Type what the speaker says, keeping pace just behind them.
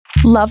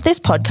Love this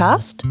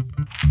podcast?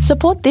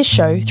 Support this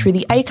show through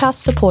the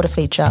Acast supporter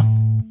feature.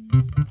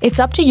 It's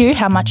up to you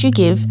how much you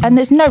give, and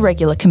there's no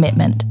regular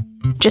commitment.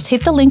 Just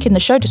hit the link in the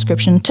show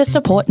description to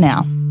support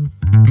now.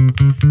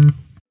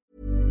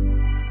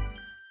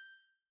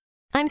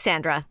 I'm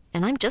Sandra,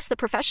 and I'm just the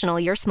professional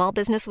your small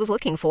business was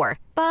looking for.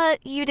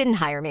 But you didn't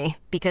hire me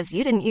because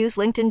you didn't use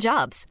LinkedIn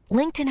Jobs.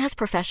 LinkedIn has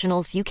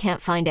professionals you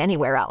can't find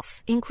anywhere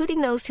else,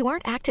 including those who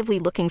aren't actively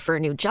looking for a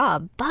new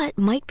job, but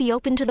might be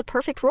open to the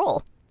perfect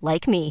role,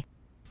 like me.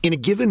 In a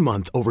given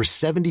month, over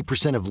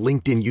 70% of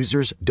LinkedIn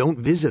users don't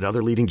visit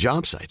other leading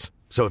job sites.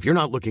 So if you're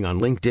not looking on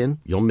LinkedIn,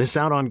 you'll miss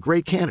out on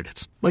great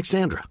candidates like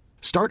Sandra.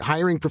 Start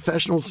hiring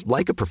professionals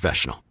like a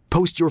professional.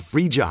 Post your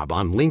free job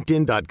on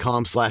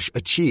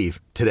linkedin.com/achieve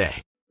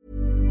today.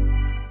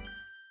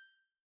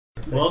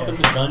 Welcome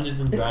to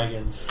Dungeons and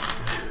Dragons.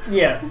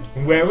 Yeah,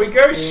 where we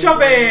go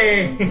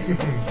shopping!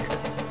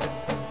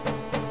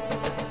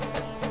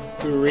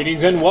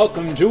 Greetings and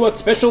welcome to a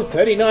special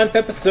 39th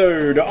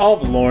episode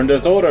of Law and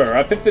Disorder,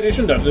 a 5th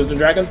edition Dungeons &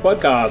 Dragons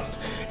podcast.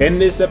 In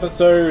this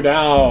episode,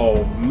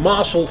 our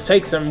marshals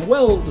take some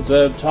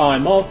well-deserved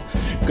time off,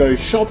 go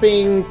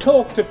shopping,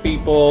 talk to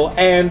people,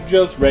 and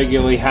just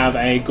regularly have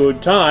a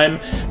good time,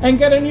 and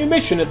get a new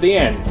mission at the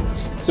end.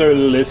 So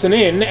listen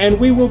in, and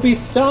we will be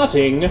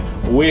starting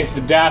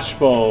with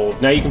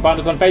Dashbold. Now you can find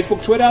us on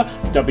Facebook, Twitter,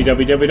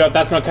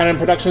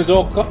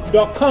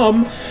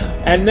 www.that'snotcanonproductions.com,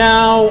 and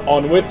now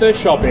on with the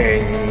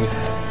shopping.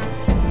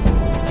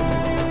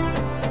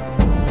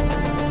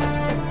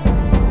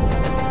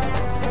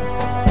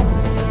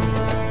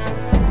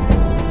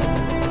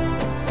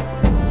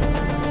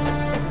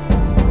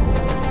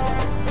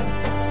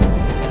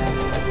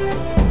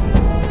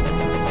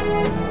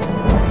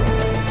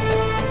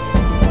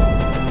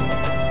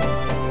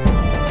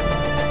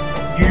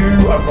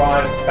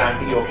 Arrive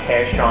back at your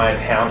Careshire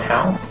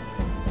townhouse,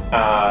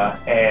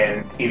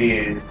 and it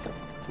is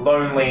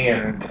lonely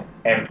and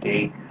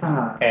empty.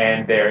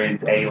 And there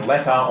is a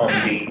letter on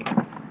the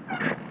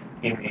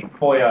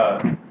foyer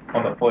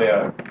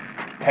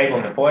table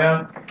in the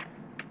foyer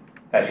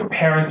that your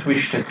parents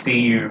wish to see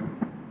you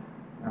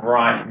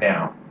right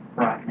now.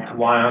 Right now.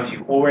 Why aren't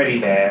you already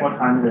there? What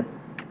time is it?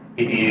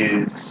 It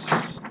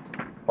is.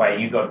 Wait,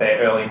 you got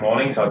there early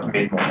morning, so it's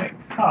mid-morning.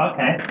 Oh,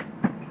 okay.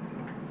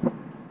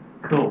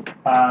 Cool.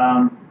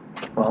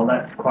 Well,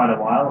 that's quite a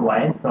while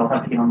away, so I'll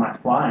have to get on my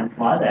fly and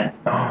fly there.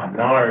 Oh,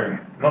 no.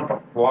 Not the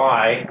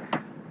fly.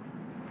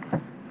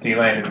 So you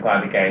land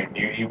inside the gate, and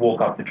you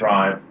walk up the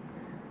drive,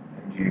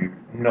 and you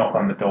knock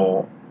on the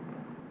door.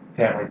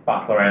 Family's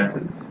butler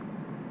answers.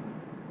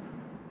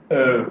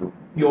 Oh,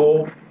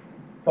 your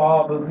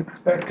father's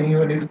expecting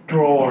you in his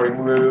drawing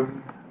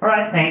room.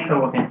 Alright, thanks for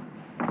walking.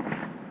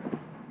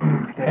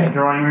 Okay,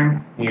 drawing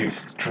room. You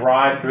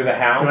stride through the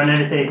house. Do I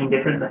notice anything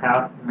different in the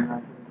house?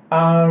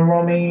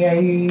 Roll me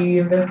a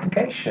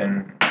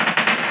investigation.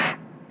 A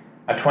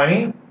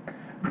 20.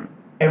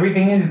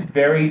 Everything is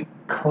very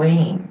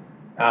clean.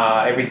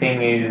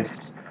 Everything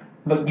is...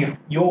 Look,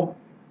 your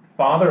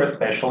father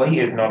especially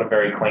is not a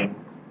very clean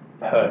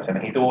person.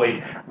 He's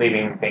always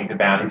leaving things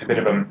about. He's a bit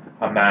of a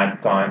mad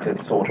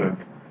scientist sort of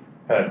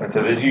person.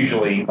 So there's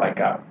usually,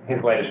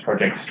 his latest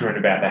projects strewn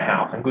about the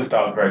house. And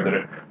Gustav's very good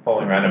at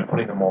following around and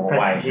putting them all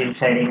away.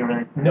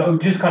 No,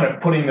 just kind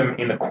of putting them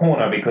in the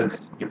corner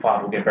because your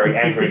father will get very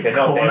angry if they're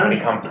not there when he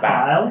comes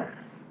back.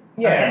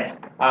 Yes.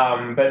 Okay.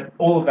 But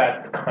all of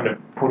that's kind of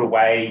put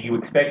away. You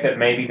expect that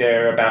maybe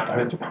they're about to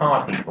host a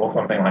party or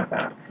something like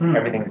that.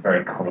 Everything's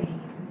very clean.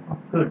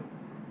 Good.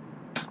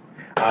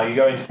 You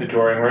go into the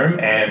drawing room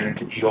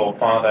and your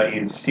father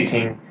is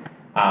sitting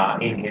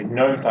in his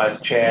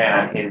gnome-sized chair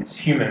at his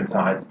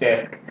human-sized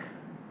desk.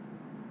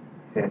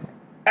 He says,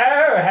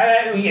 "Oh,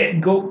 hello, yeah,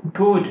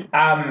 good.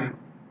 Oh,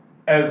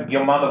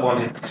 your mother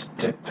wanted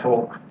to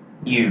talk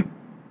you."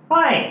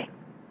 Hi.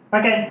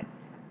 Okay.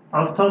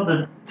 I was told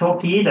to talk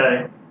to you,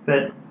 though,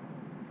 but...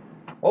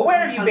 Well,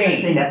 where have you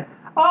been?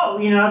 Oh,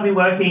 I've been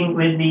working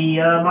with the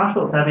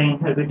marshals,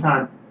 having a good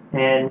time,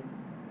 and...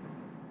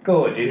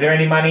 Good. Is there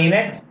any money in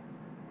it?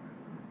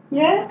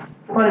 Yeah,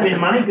 quite a bit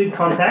of money, good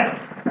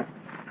contacts.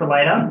 For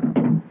later.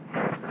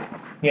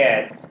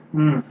 Yes.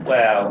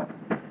 Well,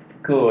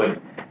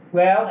 good.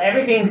 Well,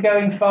 everything's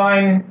going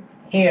fine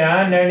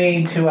here. No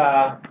need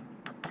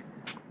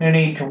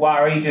to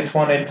worry. Just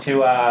wanted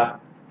to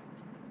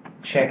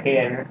check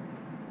in.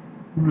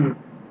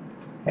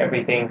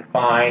 Everything's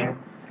fine.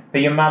 But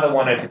your mother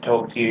wanted to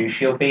talk to you.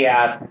 She'll be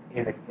out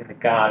in the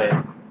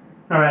garden.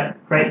 All right.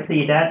 Great. See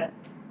you, Dad.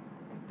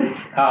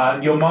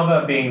 Your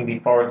mother, being the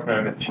forest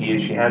gnome that she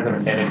is, she has an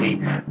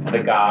affinity for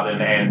the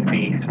garden and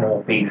the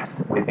small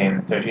beasts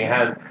within. So she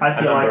has. I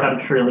feel like I'm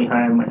truly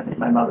home when I'm in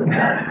my mother's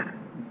garden.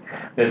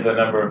 There's a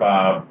number of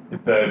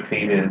bird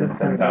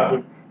feeders and.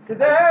 Oh,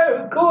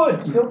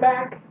 good, you're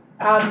back.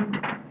 Hi,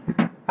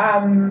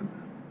 Mum.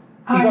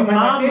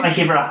 I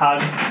give her a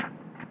hug.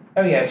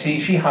 Oh yeah,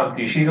 she hugs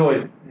you. She's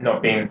always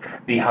not been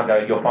the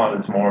hugger. Your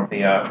father's more of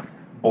the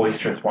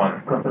boisterous one.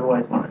 Of course, I've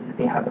always wanted to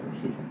be a hugger, but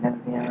she's never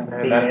been able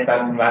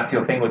to be that's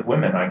your thing with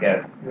women, I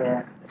guess.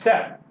 Yeah.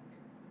 So,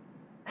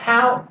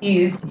 how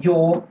is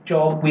your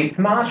job with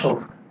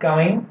marshals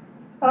going?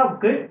 Oh,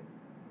 good.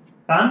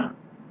 Fun.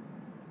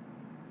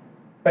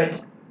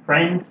 But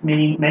Friends,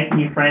 making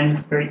new friends,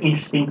 very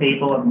interesting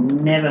people. I've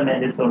never met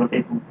this sort of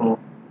people before.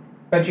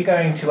 you're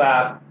going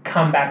to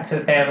come back to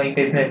the family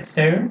business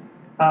soon?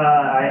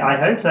 I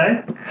hope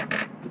so.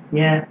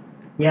 Yeah,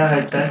 I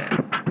hope so.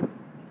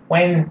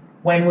 When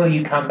will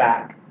you come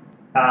back?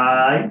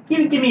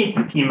 Give me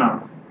a few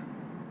months.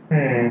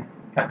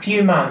 A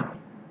few months.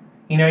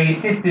 You know, your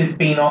sister's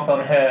been off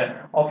on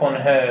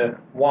her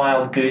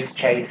wild goose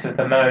chase with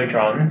the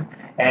Modrons,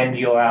 and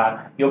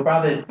your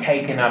brother's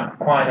taken up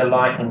quite a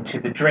liking to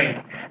the drink,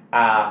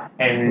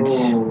 and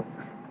Ooh.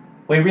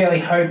 we're really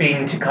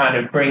hoping to kind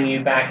of bring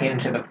you back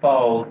into the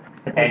fold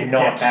and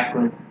not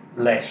backwards.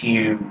 let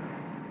you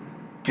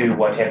do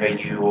whatever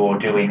you're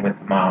doing with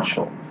the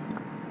marshals.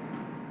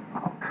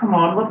 Oh, come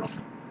on,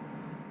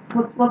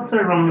 what's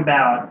so wrong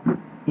about,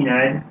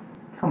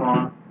 come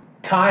on.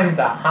 Times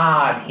are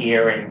hard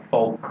here in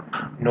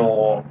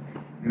Falknor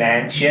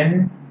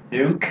Mansion,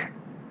 Zook.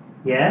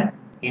 Yeah?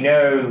 You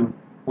know,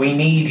 we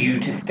need you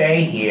to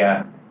stay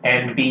here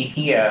and be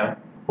here.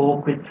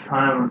 Awkward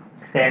silence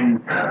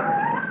descends.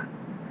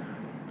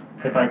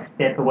 If I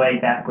step away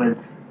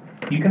backwards.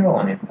 You can roll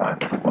an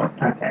insight if you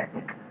want. Okay.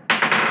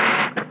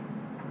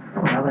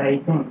 Another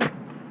 18.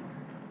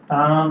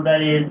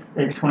 That is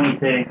a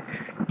 22.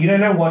 You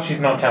don't know what she's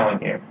not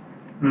telling you.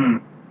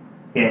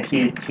 Yeah,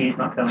 she's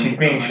not telling me. She's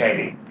being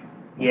shady.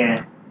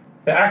 Yeah.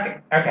 So,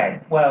 okay,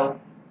 well,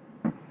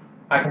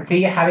 I can see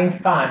you having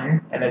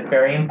fun, and it's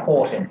very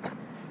important.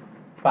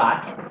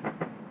 But,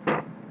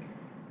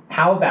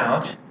 how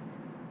about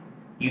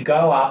you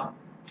go up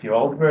to your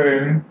old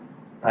room,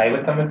 play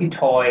with some of your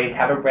toys,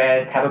 have a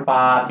rest, have a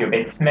bath, you're a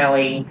bit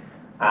smelly,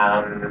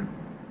 and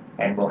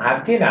we'll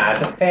have dinner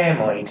as a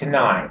family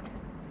tonight.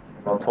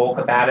 We'll talk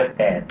about it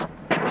then.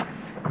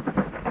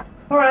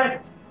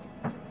 Alright.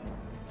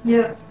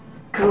 Yeah,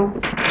 cool.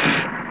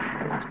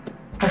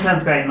 That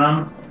sounds great,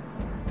 Mum.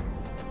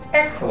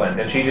 Excellent.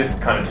 And she just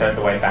kind of turns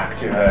away back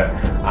to her,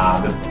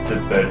 the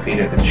bird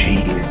feeder that she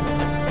is.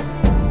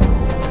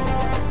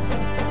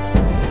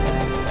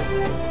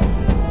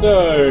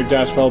 So,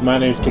 Dashveld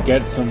managed to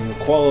get some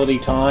quality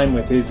time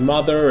with his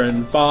mother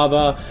and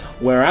father,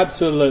 where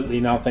absolutely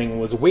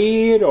nothing was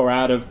weird or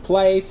out of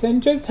place,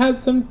 and just had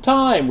some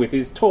time with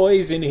his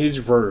toys in his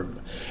room,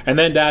 and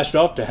then dashed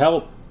off to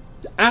help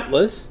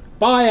Atlas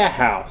buy a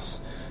house.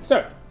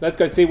 So, let's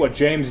go see what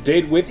James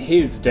did with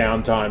his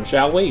downtime,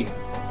 shall we?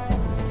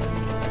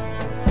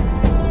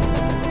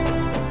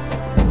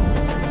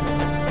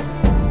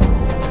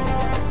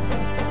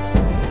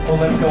 Well,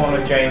 let's go on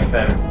with James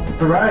then.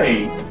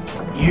 Hooray!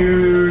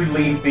 You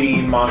leave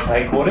the marshal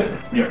headquarters.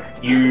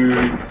 Yep. You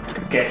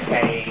get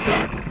a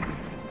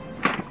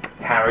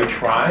carriage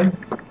ride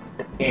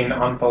in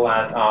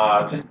Unfalaz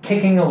are just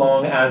ticking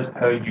along as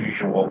per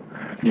usual.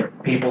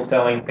 Yep. People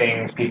selling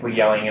things, people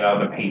yelling at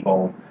other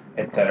people,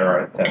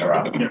 etc.,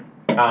 etc.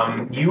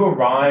 Yep. You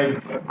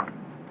arrive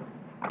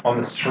on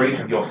the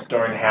street of your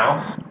stone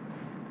house,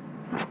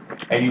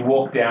 and you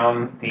walk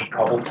down the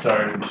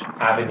cobblestoned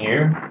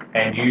avenue,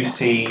 and you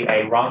see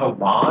a rather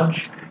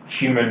large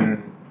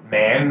human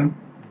man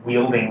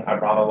wielding a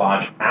rather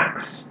large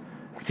axe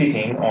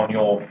sitting on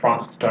your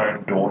front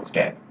stone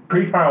doorstep.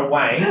 Pretty far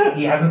away,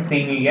 he hasn't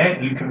seen you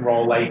yet. You can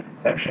roll a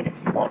perception if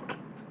you want.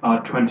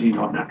 20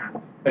 not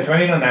natural. A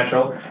 20 not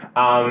natural.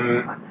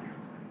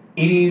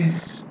 It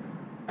is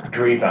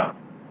Dreeza.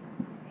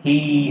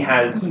 He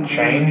has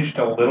changed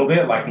a little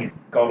bit, like he's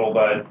got all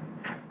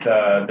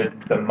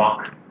the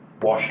muck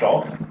washed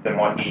off than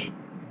what he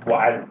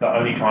was the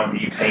only times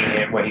that you've seen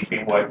him where he's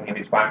been working in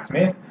his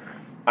blacksmith.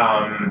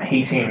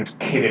 He seems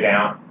kitted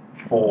out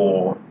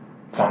for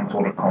some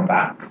sort of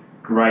combat.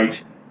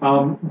 Great.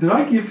 Did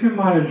I give him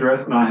my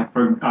address and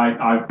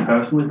I've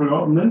personally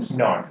forgotten this?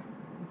 No.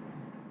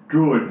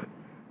 Good.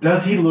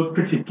 Does he look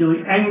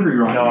particularly angry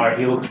right now? No,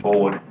 he looks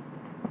bored.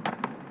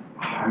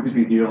 He's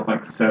been here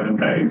like 7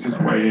 days just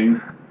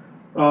waiting.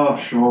 Oh,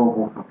 sure,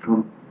 walk up to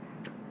him.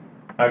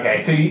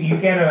 Okay, so you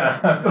get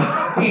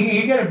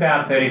you get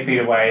about 30 feet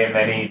away, and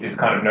then he just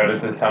kind of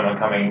notices someone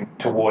coming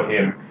toward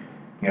him.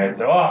 He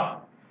goes, "Oh,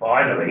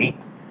 finally!"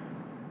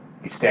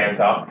 He stands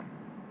up.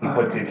 He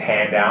puts his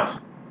hand out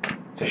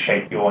to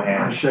shake your I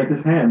hand. shake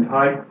his hand.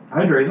 Hi,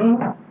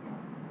 Dreeza.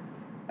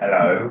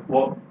 Hello.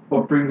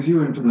 What brings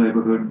you into the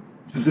neighborhood,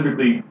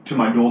 specifically to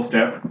my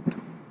doorstep?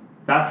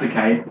 That's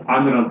okay.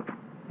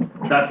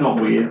 That's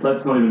not weird.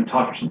 Let's not even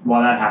touch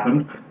why that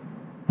happened.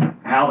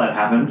 How that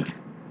happened.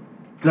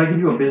 Did I give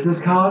you a business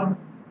card?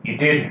 You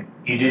did.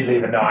 You did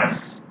leave a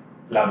nice,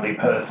 lovely,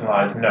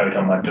 personalised note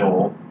on my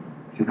door.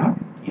 Did I?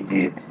 You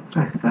did.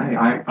 What did I say?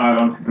 I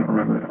honestly don't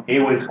remember now. It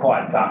was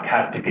quite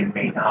sarcastic and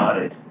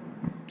mean-hearted.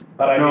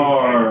 But I didn't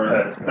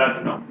take it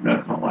personally.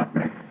 That's not like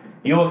me.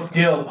 You're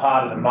still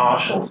part of the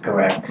Marshals,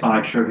 correct?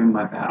 I showed him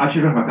my badge. I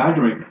should have my badge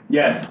on me.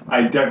 Yes,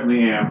 I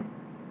definitely am.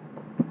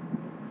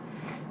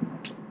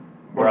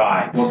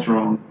 Right. What's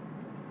wrong?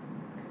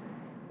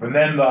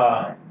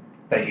 Remember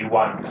that you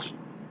once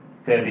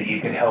said that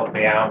you could help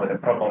me out with a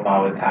problem I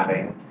was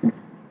having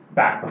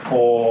back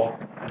before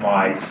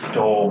my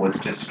store was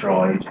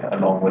destroyed,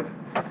 along with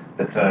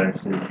the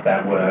furnaces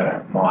that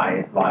were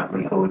my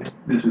livelihood.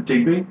 This was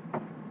Digby?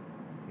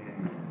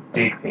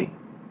 Digby.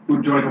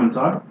 Would you want to come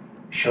inside?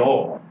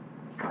 Sure.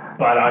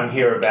 But I'm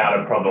here about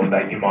a problem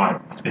that you might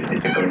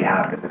specifically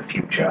have in the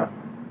future.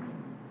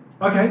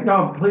 Okay,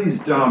 no, please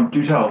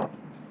do tell.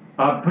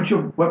 Put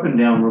your weapon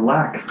down,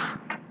 relax.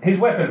 His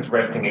weapon's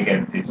resting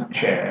against his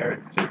chair.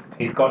 It's just,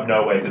 he's got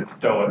nowhere to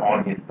stow it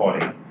on his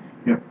body.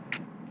 Yep.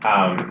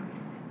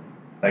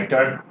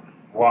 Don't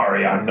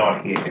worry, I'm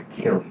not here to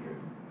kill you.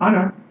 I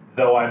know.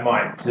 Though I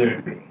might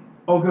soon be.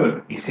 Oh,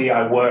 good. You see,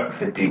 I work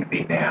for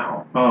Digby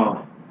now.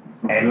 Oh.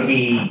 And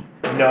he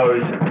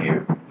knows of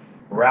you.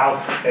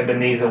 Ralph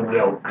Ebenezer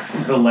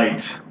Wilkes. The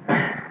late,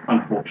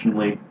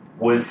 unfortunately.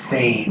 Was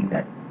seen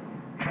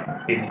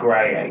in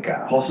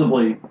Greyacre.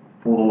 Possibly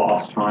for the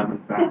last time, in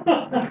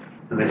fact.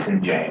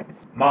 Listen, James.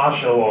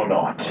 Marshal or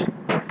not,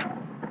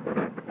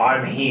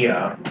 I'm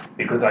here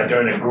because I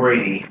don't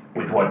agree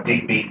with what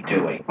Digby's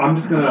doing. I'm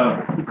just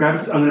gonna I'm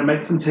gonna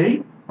make some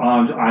tea.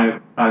 I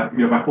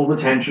you have my full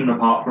attention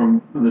apart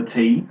from the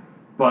tea,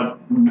 but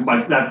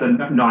that's a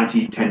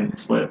 90-10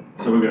 split,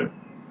 so we're good.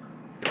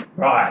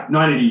 Right.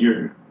 90 to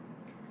you.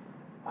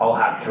 I'll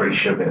have 3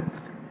 sugars.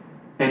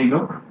 Any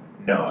milk?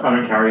 No. I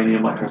don't carry any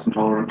lactose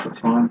intolerance, that's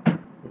fine.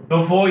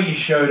 Before you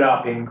showed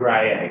up in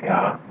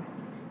Greyacre,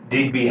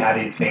 Digby had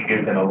his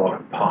fingers in a lot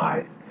of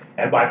pies.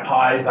 And by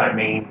pies, I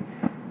mean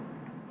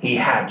he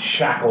had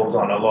shackles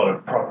on a lot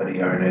of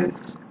property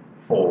owners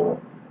for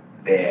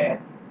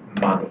their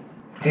money.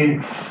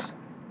 Since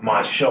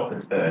my shop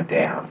has burned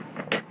down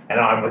and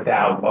I'm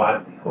without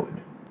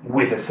livelihood,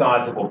 with a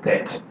sizable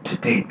debt to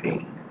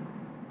Digby,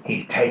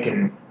 he's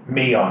taken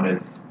me on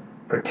as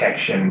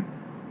protection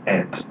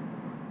and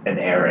an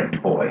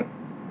errand boy.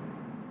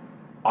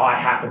 I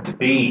happen to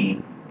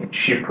be in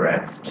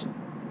Shiprest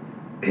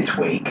this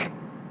week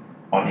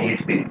on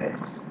his business.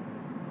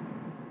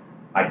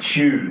 I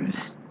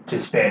choose to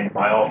spend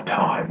my off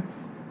times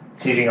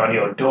sitting on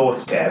your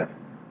doorstep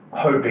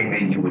hoping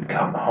that you would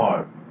come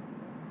home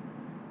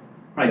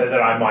so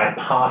that I might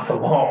pass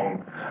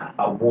along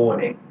a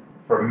warning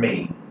from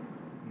me,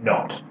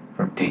 not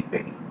from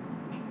Digby.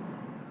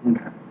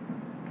 Okay.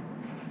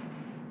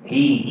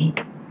 He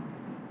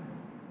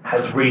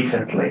has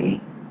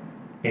recently,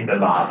 in the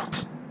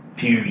last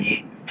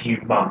few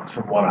months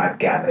from what I've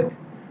gathered,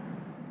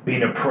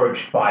 been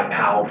approached by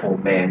powerful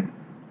men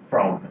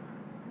from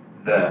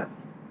the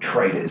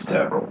Traders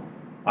Circle.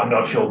 I'm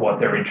not sure what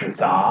their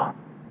interests are,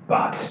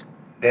 but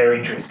their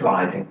interest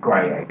lies in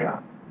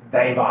Greyacre.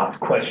 They've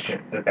asked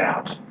questions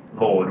about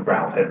Lord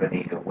Ralph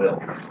Ebenezer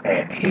Wilkes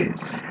and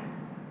his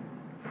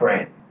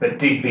friend. But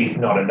Digby's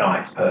not a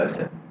nice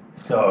person,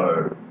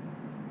 so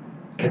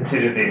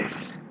consider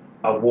this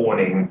a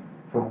warning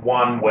from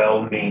one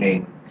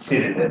well-meaning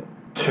citizen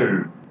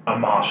to a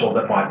marshal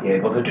that might be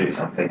able to do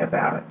something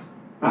about it.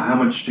 How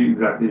much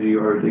exactly do you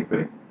owe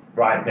Digby?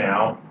 Right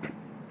now,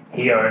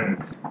 he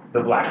owns the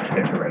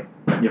blacksmithery.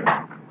 Yep.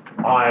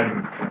 I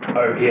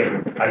owe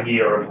him a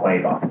year of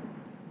labour.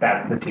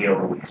 That's the deal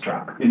that we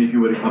struck. And if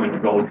you were to come into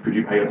gold, could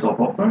you pay yourself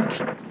off though?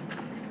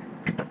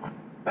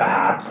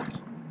 Perhaps.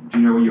 Do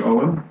you know what you owe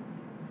him?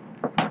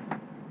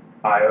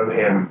 I owe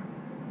him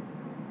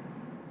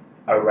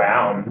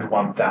around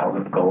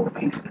 1,000 gold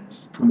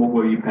pieces. And what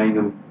were you paying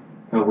him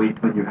per week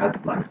when you had the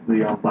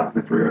blacksmithery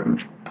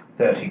open?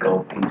 30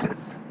 gold pieces.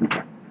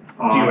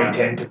 Do you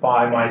intend to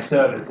buy my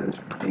services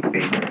from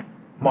Digby?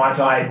 Might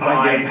I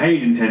advise... I get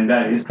paid in 10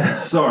 days,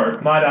 so...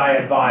 Might I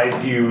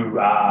advise you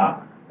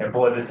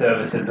employ the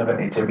services of an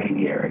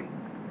intermediary?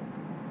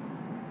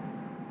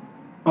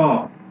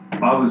 Oh,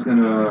 I was going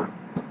to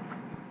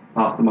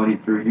pass the money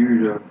through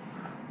you to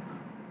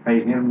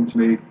pay him to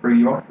maybe free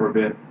you up for a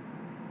bit.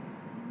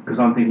 Because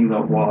I'm thinking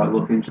that while I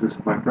look into this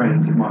with my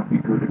friends, it might be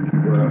good if you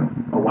were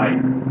away.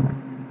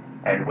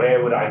 And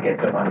where would I get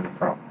the money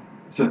from?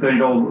 So $30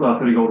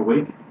 gold a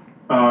week.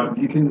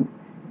 You can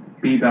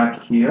be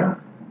back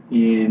here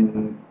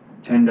in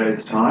 10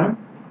 days' time.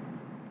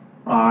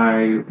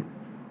 I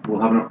will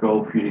have enough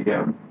gold for you to get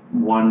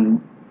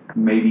 1,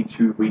 maybe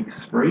 2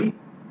 weeks free.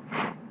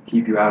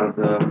 Keep you out of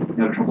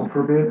trouble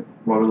for a bit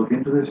while we look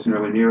into this.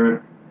 We're near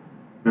it.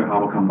 No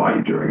harm will come by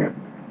you during it.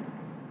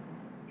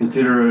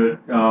 Consider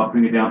it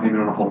putting a down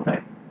payment on a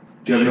holiday.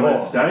 Do you have anywhere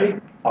to stay?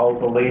 I'll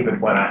believe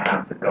it when I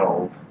have the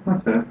gold.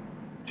 That's fair.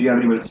 Do you have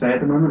anywhere to stay at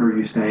the moment, or are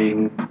you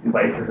staying...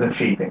 Places are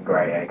cheap in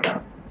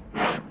Greyacre.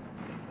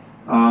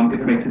 If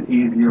it makes it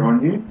easier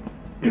on you,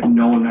 if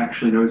no one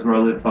actually knows where I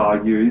live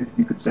bar you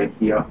could stay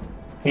here.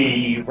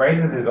 He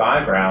raises his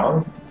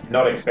eyebrows,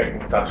 not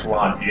expecting such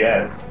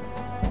largesse.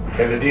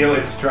 Then the deal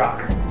is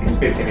struck. He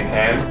spits in his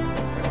hand,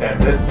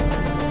 extends it.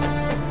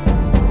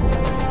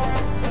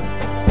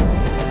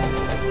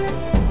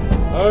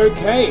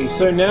 Okay,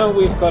 so now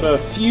we've got a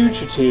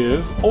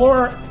fugitive,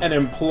 or an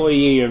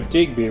employee of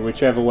Digby,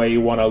 whichever way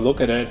you want to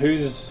look at it,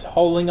 who's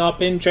holing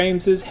up in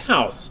James's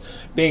house,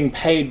 being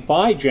paid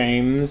by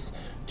James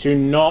to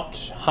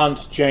not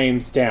hunt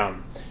James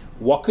down.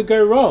 What could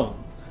go wrong?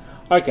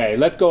 Okay,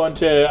 let's go on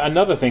to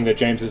another thing that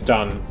James has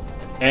done.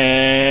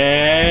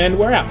 And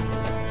we're out.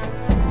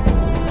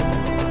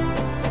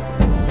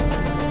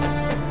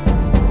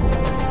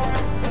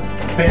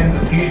 Spends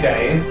a few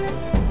days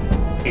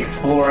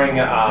exploring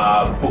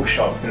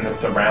bookshops in the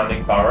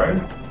surrounding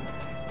boroughs,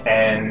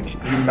 and you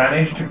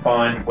manage to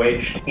find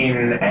wedged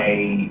in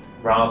a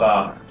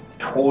rather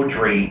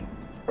tawdry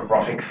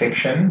erotic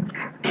fiction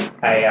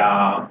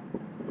a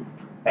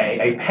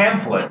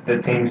pamphlet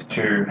that seems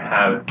to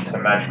have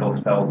some magical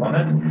spells on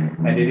it,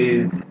 and it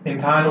is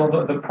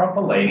entitled The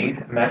Proper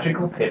Lady's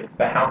Magical Tips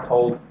for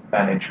Household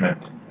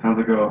Management. Sounds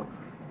like a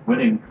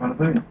wedding kind of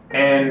thing.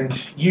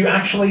 And you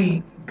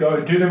actually go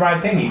do the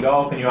right thing. You go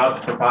off and you ask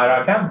the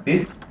proprietor, I found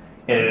this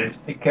in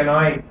it. Can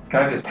I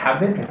just have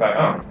this? And it's like,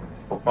 oh, it's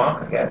a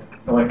bookmark, I guess.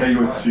 I like how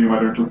you assume I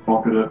don't just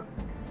pocket it.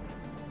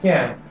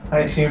 Yeah, I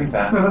assumed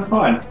that. No, that's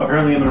fine.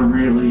 Apparently I'm in a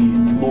really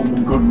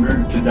normal, good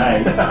mood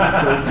today, so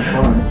this is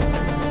fine.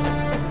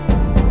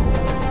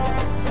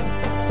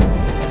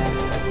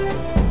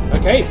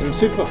 Okay, some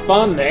super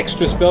fun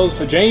extra spells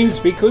for James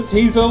because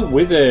he's a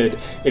wizard.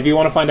 If you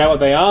want to find out what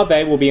they are,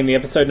 they will be in the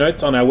episode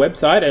notes on our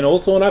website and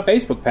also on our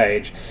Facebook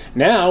page.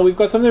 Now, we've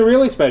got something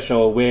really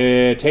special.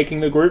 We're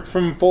taking the group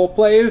from 4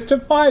 players to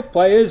 5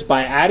 players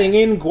by adding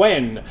in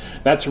Gwen.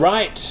 That's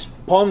right,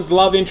 Pond's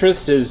love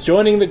interest is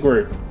joining the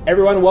group.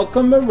 Everyone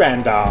welcome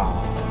Miranda.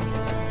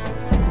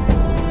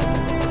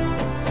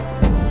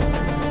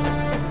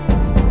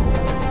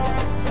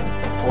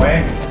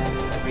 Gwen.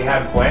 We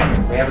have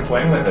Gwen. We have a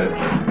Gwen with us.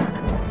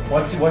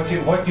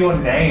 What's your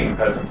name,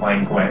 person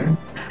playing Gwen?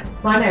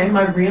 My name,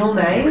 my real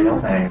name. Real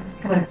name.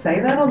 Can I say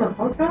that on the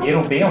podcast?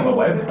 It'll be on the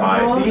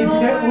website. Oh, The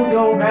internet will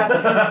go about.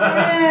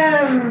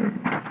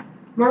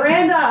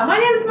 Miranda. My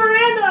name's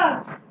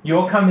Miranda.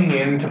 You're coming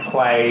in to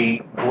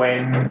play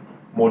Gwen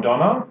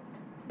Mordona?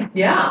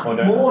 Yeah.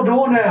 More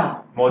door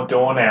now.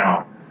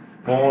 Mordornau.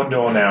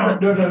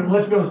 No,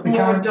 let's be honest, we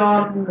can't.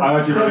 I'm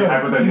actually really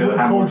happy with the idea that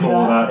Hannah would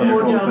call that. It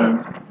makes all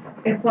sense.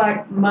 It's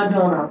like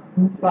Madonna,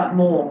 but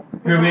more.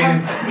 Who is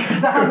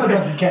The hammer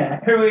doesn't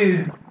care. who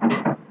is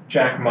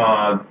Jack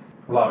Mar's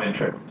love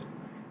interest?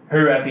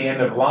 Who at the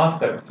end of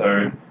last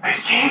episode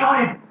Who's cheating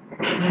on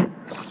him?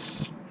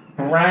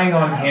 sprang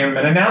on him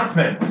an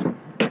announcement.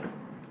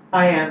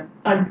 I am.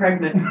 I'm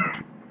pregnant.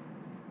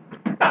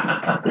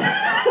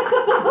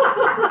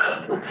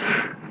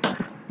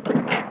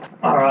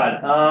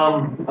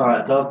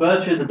 Alright, so I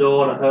burst through the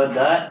door and I heard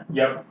that.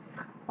 Yep.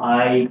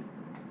 I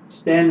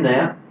stand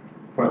there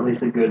for at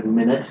least a good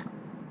minute,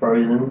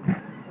 frozen.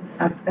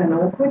 An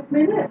awkward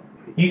minute.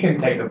 You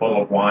can take the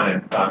bottle of wine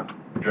and start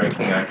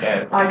drinking, I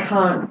guess. I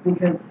can't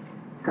because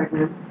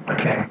pregnant.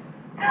 Okay.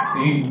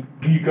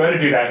 You go to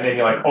do that and then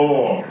you're like,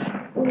 oh,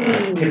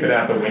 just tip it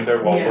out the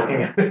window while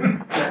looking at it.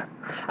 Yeah.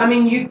 I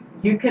mean,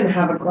 you can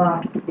have a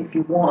glass if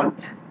you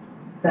want.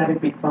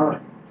 That'd be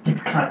fine.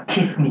 Just can't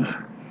kiss me.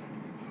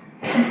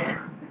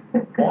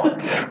 What?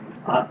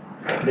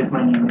 That's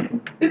my new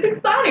mission. It's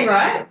exciting,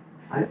 right?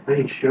 Are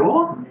you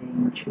sure?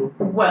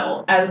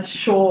 Well, as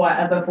sure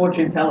as a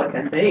fortune teller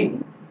can be.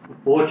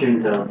 A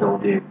fortune teller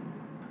told you.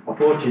 A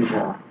fortune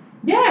teller.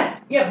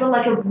 Yes, yeah, but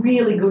like a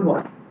really good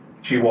one.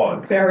 She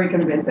was. Very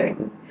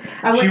convincing.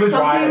 And She when was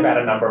right something- about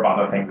a number of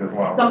other things as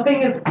well.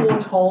 Something is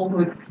foretold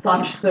with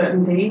such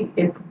certainty,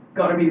 it's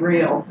got to be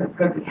real. It's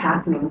got to be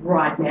happening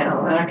right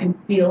now. And I can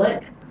feel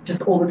it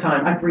just all the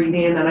time. I breathe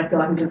in and I feel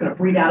like I'm just going to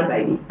breathe out a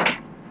baby.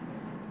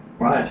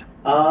 Right.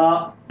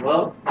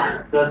 Well,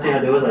 first thing I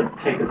do is I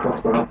take the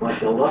crossbow off my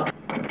shoulder.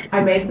 I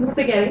made some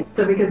spaghetti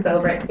so we can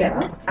celebrate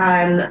together.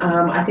 And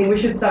I think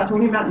we should start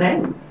talking about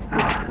names.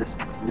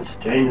 This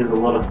changes a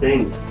lot of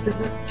things. This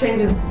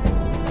changes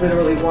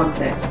literally one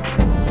thing.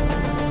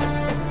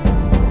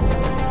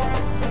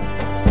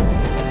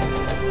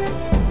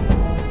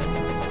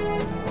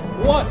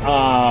 What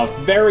a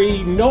very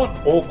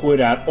not awkward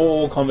at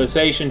all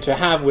conversation to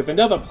have with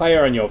another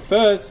player on your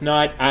first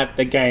night at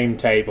the game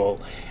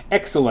table.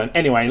 Excellent.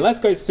 Anyway, let's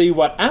go see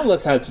what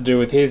Atlas has to do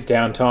with his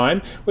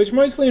downtime, which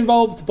mostly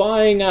involves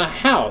buying a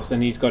house,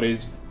 and he's got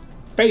his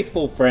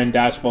faithful friend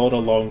Dashbolt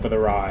along for the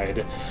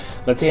ride.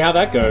 Let's see how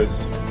that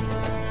goes.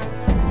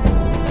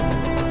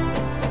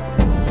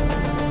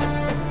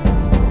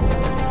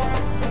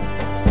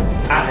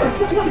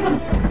 Atlas,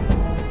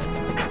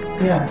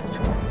 Yes.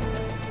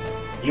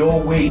 you're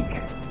weak.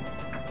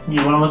 You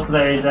want to look for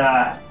those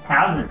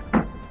houses?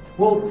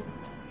 Well,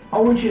 I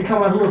want you to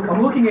come have a look.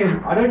 I'm looking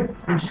in.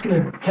 I'm just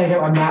going to take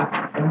out my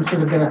map and I'm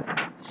sort of going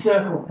to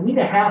circle. I need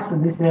a house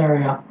in this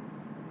area.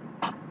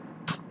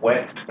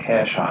 West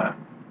Careshire.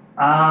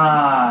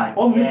 Ah,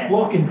 On yes. this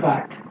block, in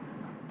fact.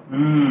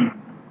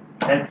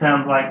 That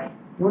sounds like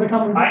You want to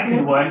come and I can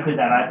visit? work with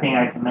that. I think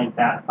I can make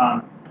that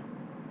fun.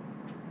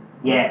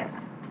 Yes.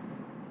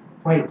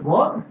 Wait,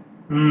 what?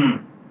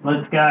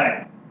 Let's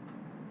go.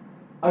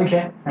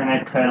 Okay. And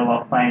then turtle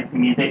off playing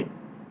some music.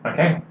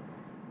 Okay.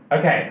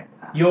 Okay.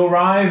 You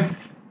arrive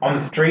on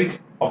the street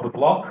of the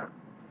block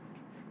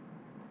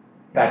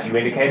that you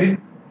indicated.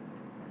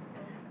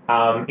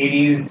 It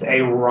is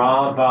a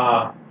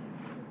rather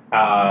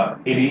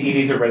It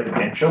is a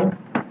residential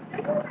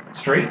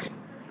street,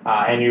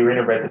 and you're in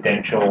a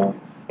residential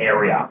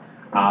area.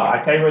 I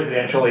say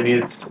residential, it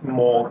is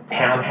more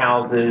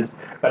townhouses,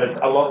 but it's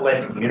a lot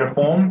less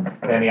uniform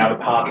than the other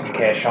parts of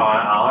Careshire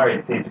are.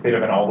 It's a bit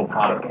of an older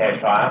part of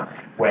Careshire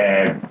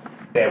where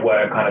there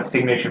were kind of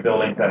signature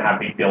buildings that have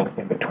been built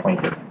in between.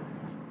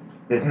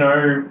 There's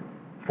no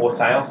for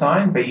sale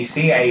sign, but you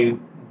see a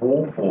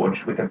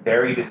Warforged with a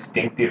very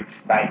distinctive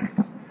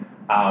face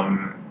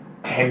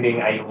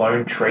tending a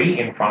lone tree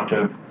in front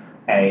of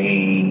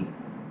a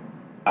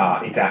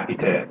it's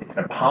an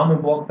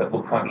apartment block that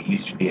looks like it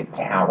used to be a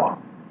tower,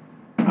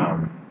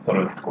 sort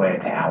of a square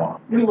tower.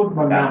 I'm gonna look at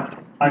my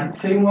map. Does it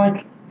seem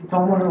like it's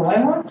on one of the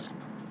landlines?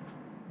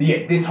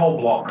 Yeah, this whole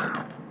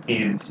block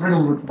is. I'm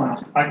gonna look at my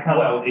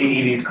Well, it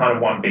is kind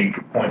of one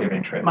big point of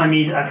interest. I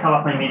cut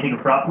off my music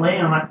abruptly,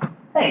 and I'm like,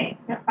 hey,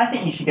 I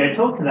think you should go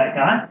talk to that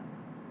guy.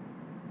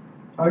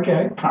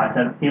 Okay. I just have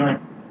a feeling.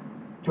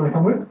 Do you want to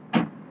come with?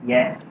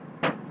 Yes.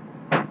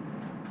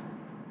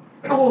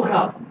 I'll walk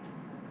up.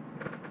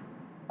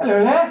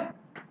 Hello there.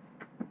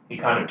 He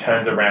kind of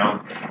turns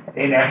around.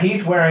 And now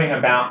he's wearing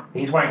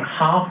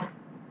half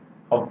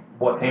of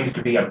what seems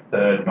to be a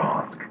bird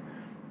mask,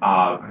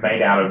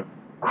 made out of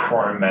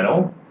chrome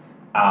metal.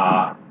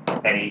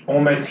 And he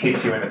almost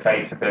hits you in the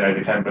face with it as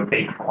he turns, the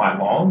beak's quite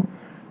long.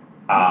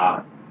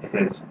 It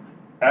says,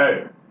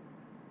 Oh,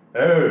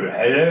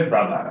 hello,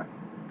 brother.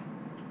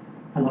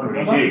 Hello,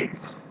 brother. Greetings.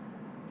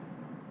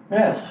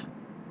 Yes.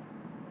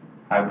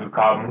 Have you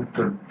come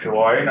to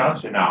join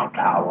us in our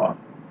tower?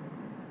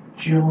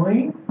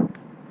 Join?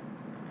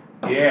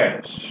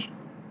 Yes,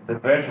 the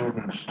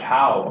Veterans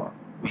Tower.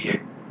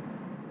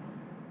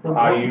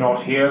 Are you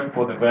not here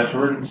for the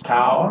Veterans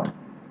Tower?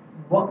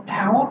 What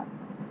tower?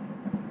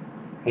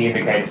 He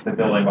indicates the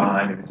building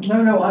behind him.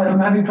 No, I'm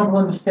having trouble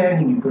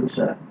understanding you, good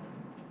sir.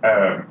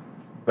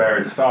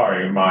 Very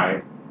sorry,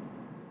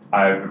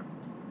 I've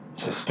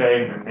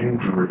sustained an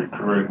injury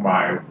during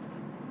my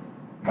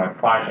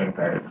fighting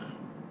days.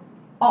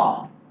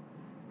 Oh.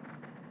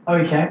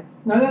 Okay.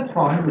 No, that's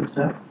fine, good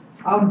sir.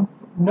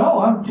 No,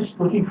 I'm just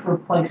looking for a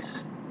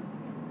place.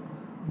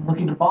 I'm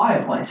looking to buy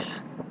a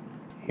place.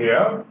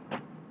 Here?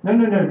 No,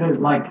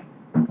 like,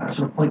 I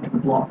sort of point to the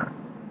block.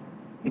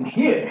 In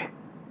here?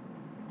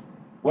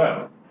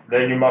 Well,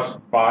 then you must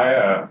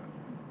buy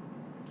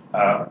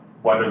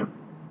one of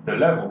the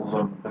levels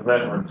of the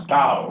Veterans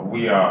Tower.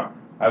 We are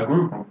a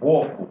group of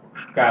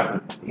Warforged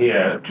gathered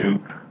here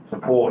to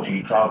support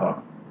each other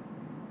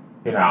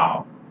in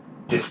our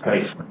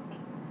displacement.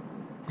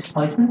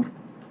 Displacement?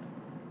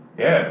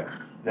 Yes,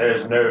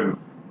 there's no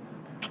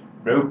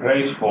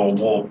place for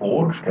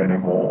Warforged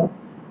anymore.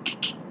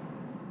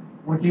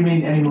 What do you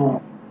mean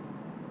anymore?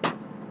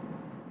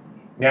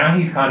 Now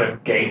he's kind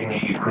of gazing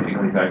at you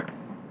quizzically. He's like,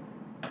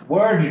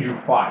 where did you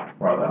fight,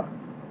 brother?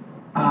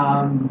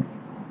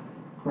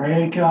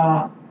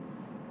 Greyacre,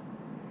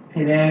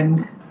 Pit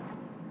End.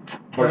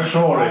 But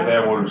surely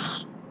there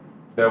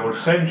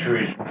was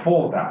centuries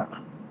before that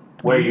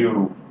where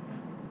you.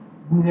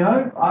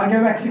 No, I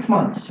go back 6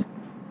 months.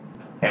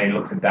 And he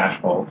looks at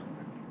Dashbolt.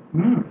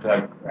 He's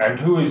like, and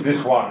who is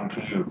this one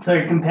to you?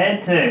 So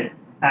compared to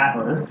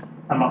Atlas,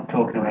 I'm not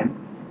talking to him.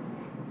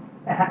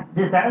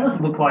 Does Atlas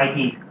look like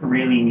he's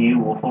really new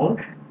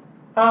Warforged?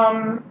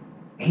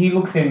 He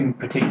looks in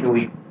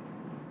particularly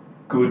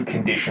good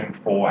condition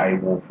for a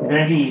Warforged. Is there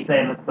anything you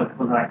say look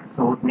like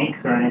sword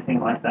nicks or anything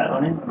like that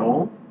on him at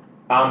all?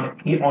 On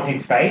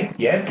his face,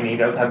 yes, and he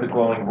does have the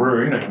glowing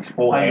rune on his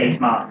forehead.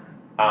 His mask.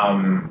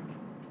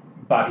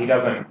 But he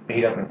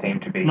doesn't seem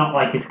to be. Not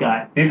like this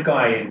guy. This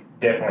guy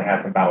definitely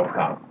has some battle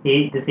scars.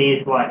 Does he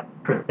have like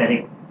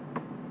prosthetic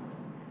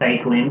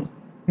fake limbs?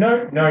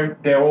 No,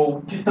 they're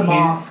all just the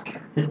mask.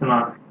 Just the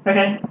mask.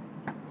 Okay.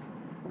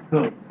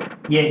 Cool.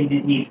 Yeah,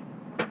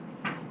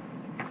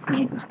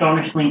 he's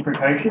astonishingly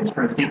precocious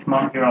for a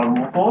 6-month-old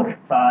Warforged,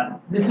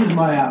 but... This is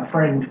my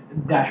friend,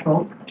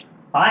 Dashbolt.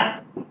 Hi.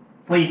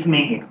 Pleased to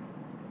meet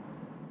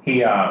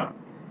you.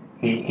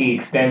 He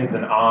extends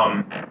an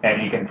arm,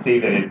 and you can see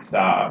that it's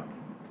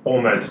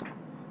almost...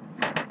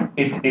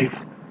 It's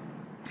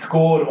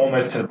scored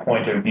almost to the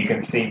point of you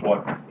can see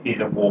what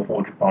is a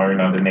Warforged bone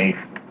underneath,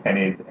 and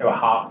his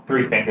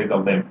 3 fingers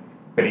are limp,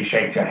 but he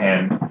shakes your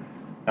hand,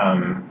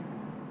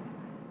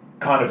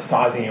 kind of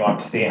sizing you up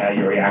to see how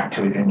you react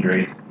to his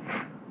injuries.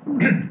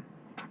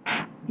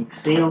 You've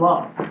seen a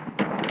lot.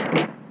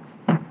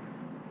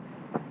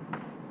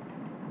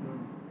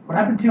 What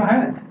happened to your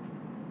hand?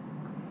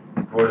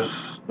 It was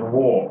the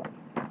war.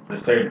 The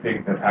same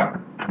thing that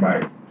happened to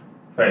my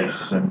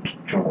face and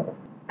jaw.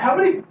 How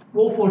many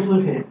Warforged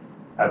live here?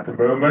 At the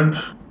moment,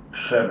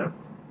 7. What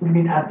do you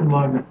mean at the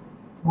moment?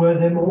 Were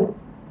there more?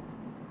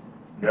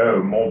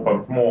 No,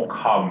 more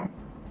come.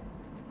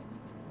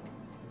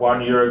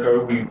 1 year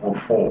ago, we were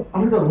 4.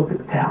 I'm going to look at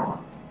the tower.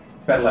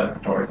 It's about 11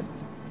 stories.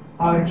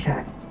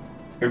 Okay.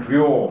 If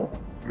your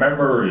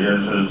memory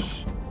is as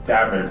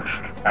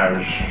damaged as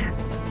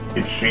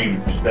it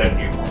seems, then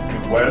you would do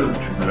well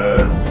to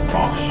learn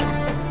Master.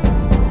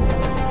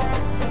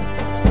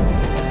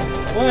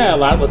 Well,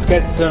 let's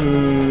get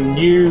some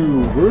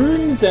new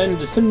rooms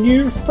and some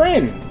new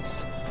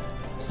friends.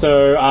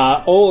 So,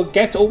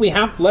 all we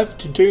have left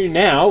to do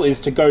now is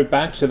to go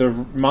back to the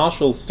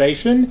Marshall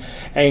station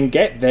and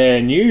get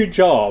their new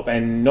job,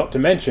 and not to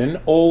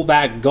mention all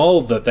that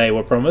gold that they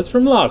were promised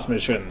from last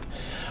mission.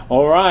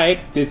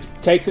 Alright, this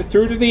takes us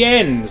through to the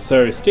end,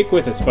 so stick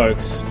with us,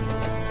 folks.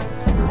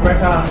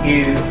 Greta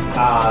is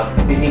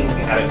sitting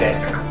at a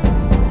desk,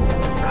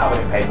 covered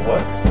in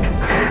paperwork.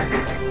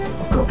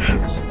 I've got shit.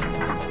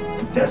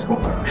 Desk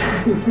on her.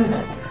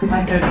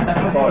 I heard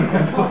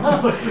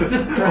that.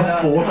 Just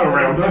Fourth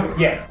around her.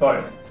 Yeah,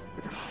 both.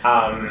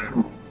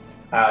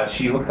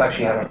 She looks like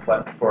she hasn't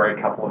slept for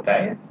a couple of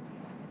days.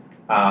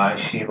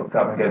 She looks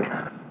up and goes,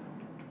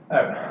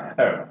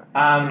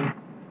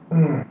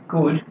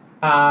 good.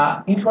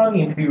 Into one of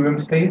the interview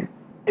rooms, please.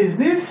 Is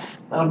this,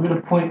 I'm going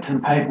to point to the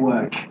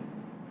paperwork,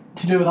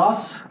 to do with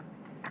us?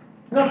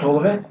 Not all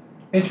of it.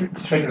 It's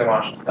just regular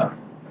Marshall stuff.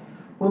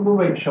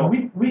 Wait, Sure.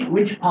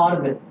 Which part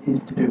of it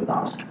is to do with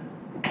us?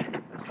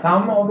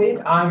 Some of it,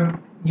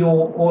 you're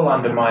all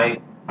under my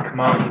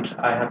command.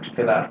 I have to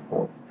fill out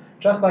reports.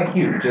 Just like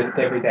you, just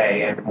every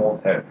day and more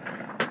so.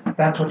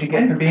 That's what you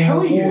get for being a Who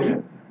are you?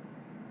 warden.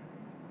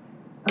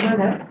 I don't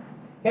know.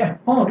 Yeah.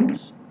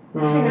 Hans?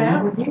 Hanging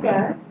out with you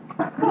guys.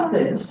 Who's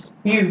this?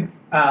 You,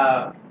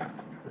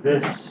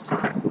 This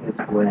is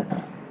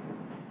Gwen.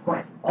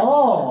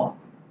 Oh,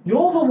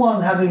 you're the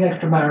one having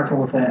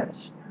extramarital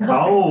affairs.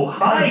 Oh,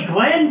 hi,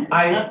 Gwen!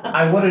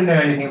 I wouldn't know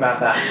anything about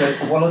that,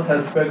 but Wallace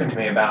has spoken to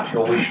me about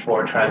your wish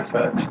for a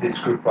transfer to this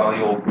group while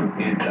your group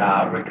is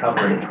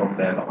recovering from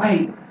their loss.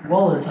 Wait,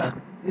 Wallace,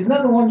 isn't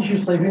that the one she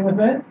was sleeping with,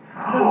 man?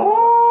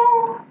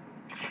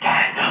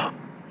 Scandal!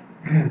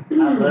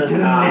 Delicious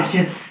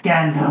Delicious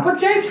scandal. But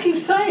James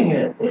keeps saying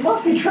it. It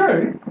must be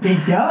true. He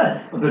does.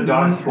 The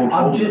dice will I'm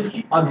hold just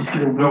it.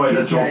 gonna No, wait,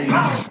 look that's at all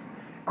James. Steve's.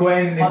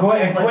 Gwen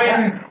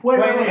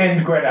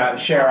and Greta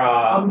share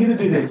I'm gonna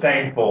do this.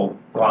 disdainful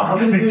I'm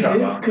glance gonna at do each this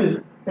other. because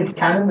it's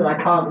canon that I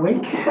can't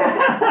wink.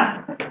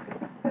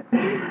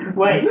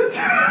 Wait,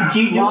 do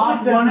you do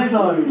Last it with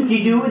episode. do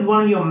you do it with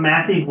one of your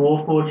massive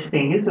Warforged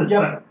fingers? It's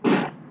Yep.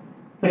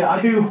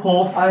 like two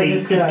horse I feet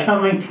just just go.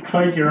 coming to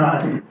close your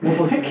eyes.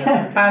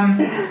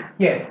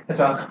 Yes, as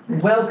well.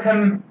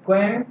 Welcome,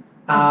 Gwen.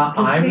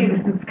 I see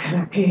this is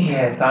gonna be.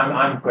 Yes,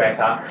 I'm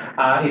Greta.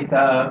 It's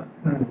a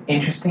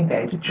interesting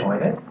day to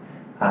join us.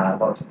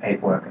 Lots of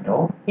paperwork and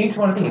all. Into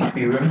one of the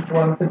interview rooms, the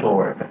one with the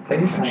door open,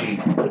 please. And she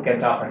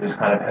gets up and just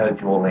kind of herds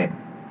you all in.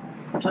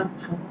 So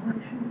why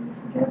is she doing this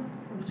again?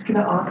 I'm just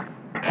gonna ask,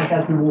 like,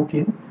 as we walk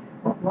in,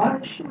 why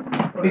is she?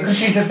 Because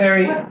she's a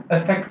very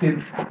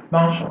effective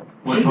marshal.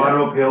 We're trying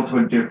to appeal to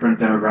a different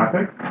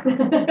demographic.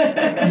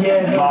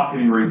 Yeah, but,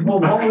 Marketing reasons. well,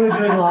 what we were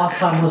doing last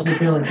time wasn't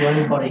appealing to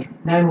anybody.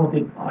 Name or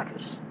didn't like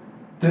us.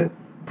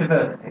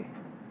 Diversity.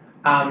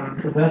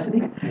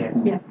 Diversity? Yes.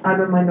 Yeah, I'm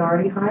a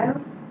minority hire.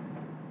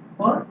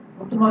 What?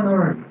 What's a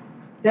minority?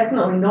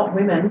 Definitely not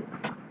women.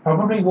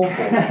 Probably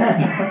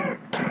Warforged.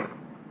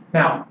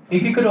 Now,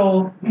 if you could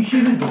all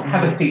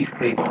have a seat,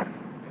 please.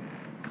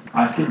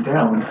 I sit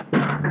down.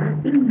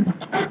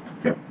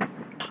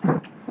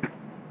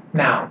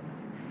 Now,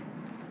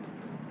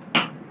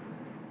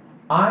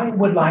 I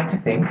would like to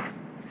think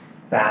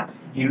that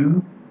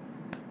you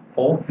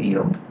all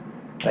feel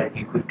that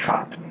you could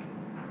trust me.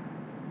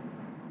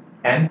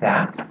 And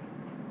that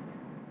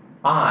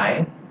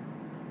I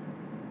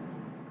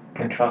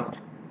can trust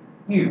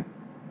you.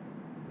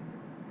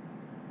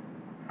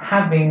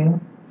 Having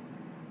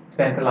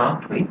spent the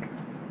last week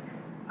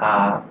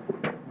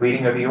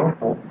reading over your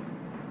reports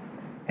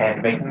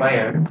and making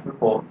my own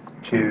reports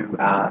to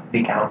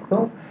the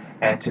council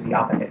and to the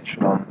upper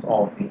echelons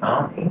of the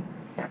army,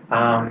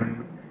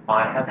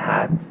 I have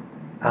had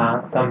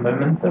some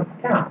moments of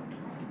doubt.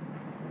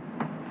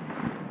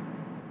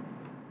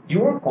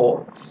 Your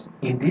reports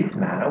in this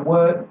manner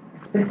were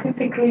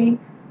specifically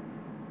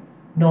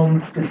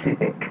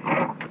non-specific.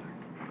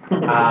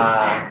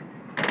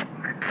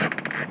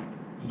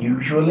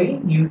 Usually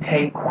you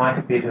take quite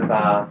a bit of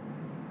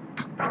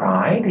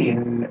pride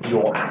in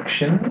your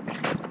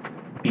actions,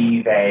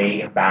 be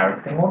they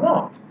embarrassing or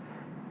not.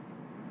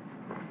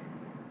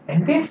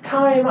 And this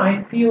time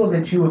I feel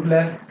that you have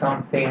left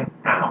something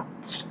out.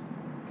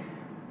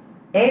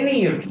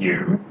 Any of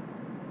you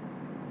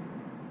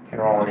can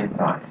roll an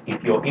insight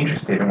if you're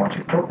interested in what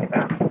she's talking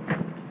about.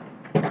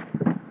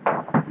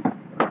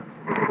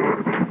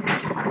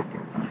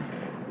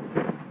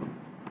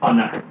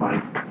 Unnatural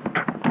funny.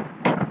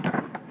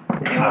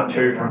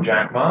 2 from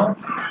Jack Ma.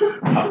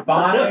 A 5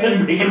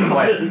 from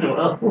as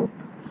well.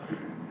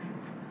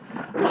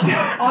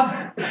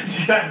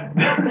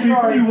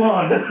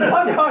 51.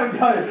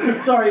 No.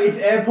 Sorry, it's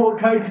airport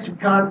code because we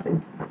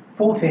can't.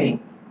 14.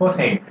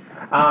 14.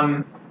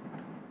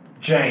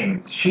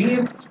 James, she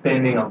is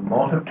spending a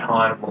lot of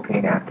time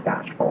looking at the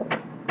dashboard.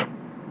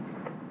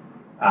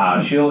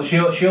 She'll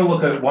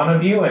look at one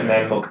of you and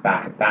then look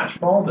back at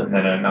dashboard and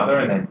then another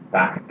and then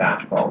back at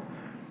dashboard.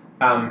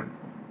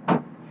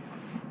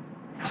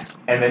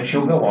 And then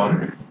she'll go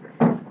on.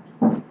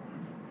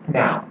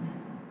 Now,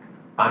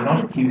 I'm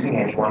not accusing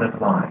anyone of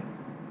lying.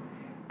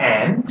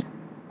 And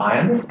I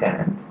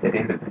understand that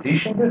in the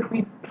position that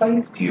we've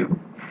placed you,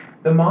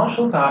 the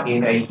Marshals are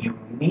in a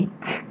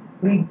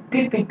uniquely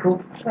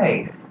difficult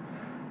place,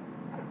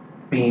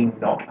 being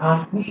not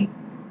part of the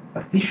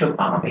official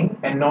army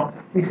and not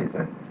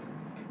citizens.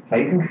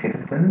 Placing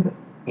citizens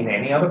in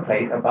any other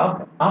place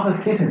above other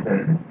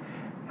citizens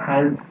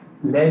has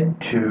led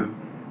to,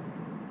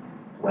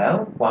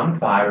 well, one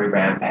fiery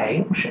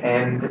rampage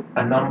and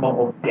a number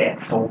of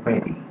deaths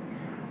already.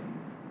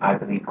 I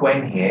believe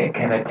Gwen here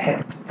can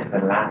attest to the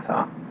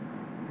latter.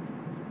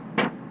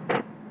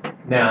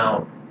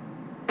 Now,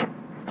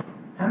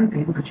 How many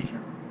people did you kill?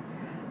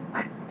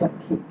 I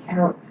don't keep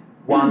count.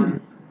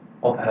 one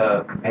of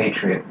her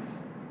compatriots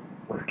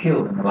was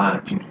killed in the line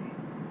of duty.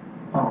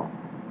 Oh.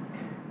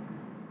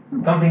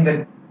 Something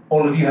that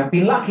all of you have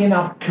been lucky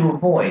enough to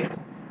avoid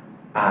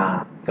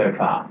so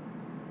far.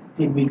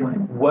 Did we go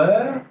in?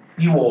 Were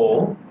you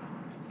all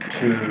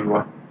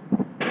to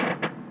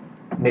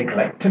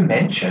neglect to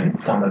mention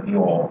some of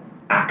your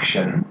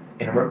actions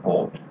in a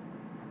report,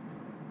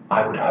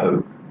 I would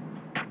hope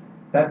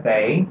that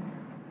they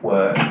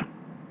were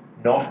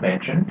not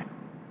mentioned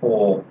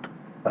for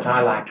what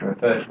I like to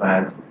refer to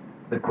as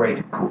the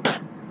greater good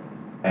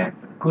and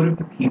the good of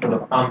the people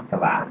of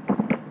Unthalas.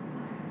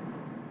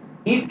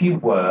 If you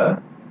were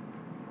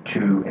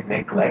to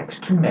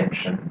neglect to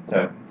mention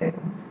certain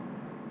things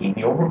in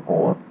your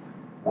reports,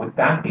 would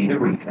that be the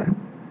reason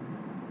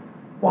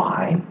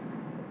why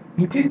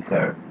you did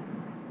so?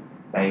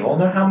 Now, you all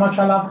know how much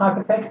I love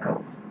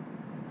hypotheticals.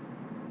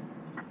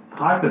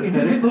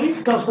 Hypothetically?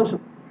 Stop.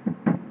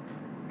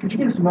 Could you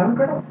give us a moment,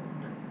 Gretel?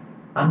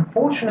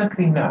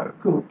 Unfortunately, no.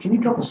 Cool. Can you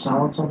drop a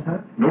silence on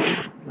her? Nope.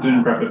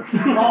 Didn't prep it.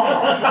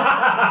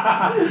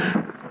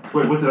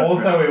 Wait, what did I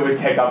Also, it would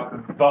take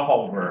up the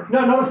whole room.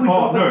 No, not if we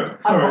Oh, drop no, it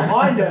sorry.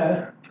 behind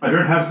her. I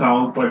don't have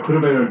sounds, but I could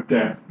have made her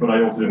deaf, but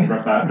I also didn't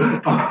prep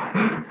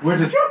that. We're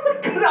just...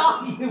 Good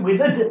are you,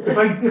 wizard?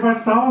 If I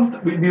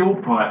sound, we'd be all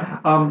quiet.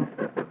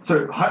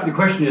 So the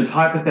question is,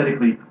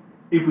 hypothetically,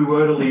 if we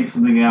were to leave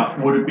something out,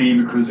 would it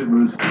be because it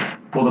was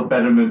for the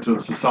betterment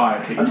of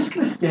society? I'm just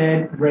going to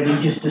stand ready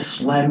just to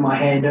slam my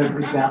hand over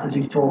his mouth as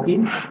he's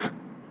talking.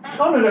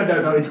 Oh,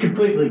 no. It's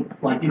completely,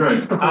 like, it's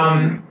just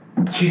precautionary.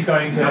 She's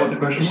going Is that what the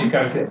question She's was?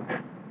 going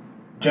to...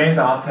 James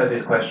asks her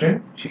this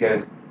question. She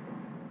goes,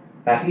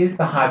 "That is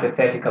the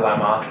hypothetical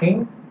I'm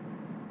asking?"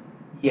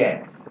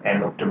 "Yes,"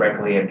 and look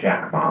directly at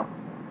Jackmar.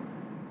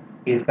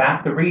 "Is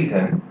that the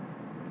reason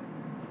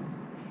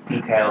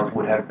details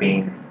would have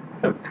been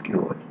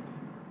obscured?"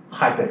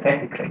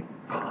 Hypothetically.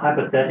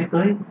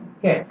 Hypothetically,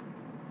 Yes.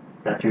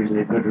 that's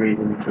usually a good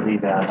reason to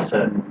leave out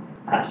certain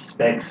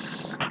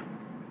aspects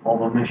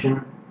of a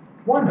mission.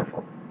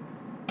 Wonderful.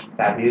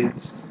 That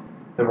is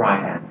the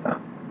right answer.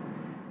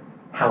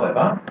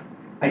 However,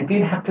 I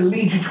did have to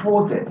lead you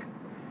towards it.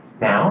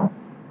 Now,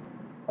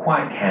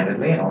 quite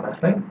candidly and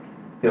honestly,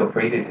 feel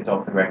free, this is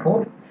off the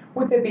record,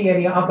 would there be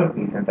any other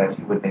reason that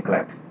you would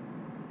neglect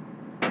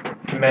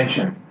to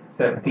mention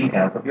certain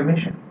details of your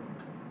mission?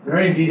 Are there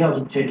any details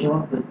in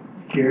particular that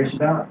you're curious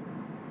about?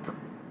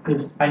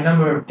 Because A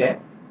number of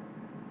deaths,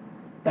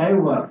 they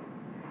were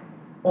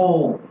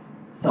all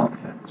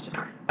self-defense.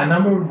 a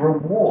number of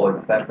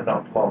rewards that were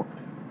not logged.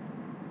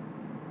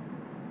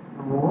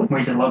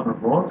 We can love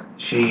rewards.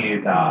 She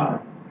is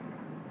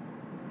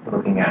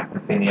looking at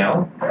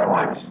Zafiniel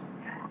quite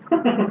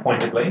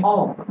pointedly.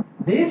 Oh,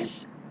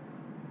 this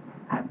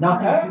had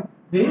nothing to...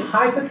 This...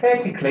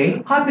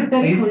 Hypothetically,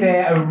 is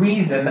there a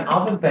reason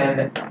other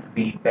than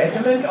the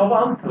betterment of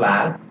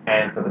Unthalas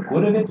and for the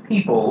good of its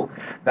people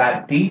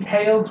that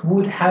details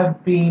would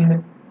have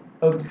been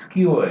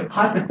obscured?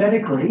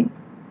 Hypothetically,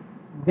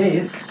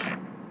 this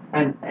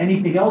and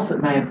anything else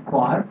that may have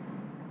acquired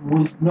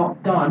was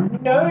not done.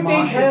 No on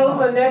Marshall's details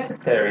time. are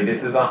necessary.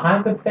 This is a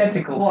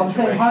hypothetical Well, I'm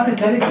situation. saying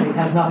hypothetically it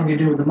has nothing to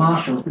do with the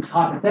Marshals because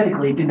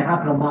hypothetically it didn't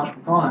happen on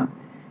Marshall time.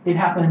 It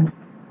happened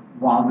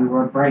while we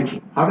were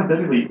breaking.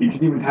 Hypothetically, it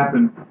didn't even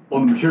happen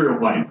on the material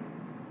plane.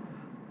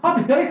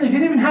 Hypothetically it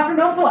didn't even happen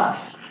to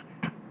us.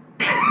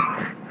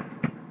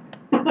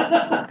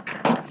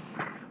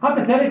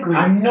 Hypothetically,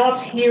 I'm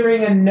not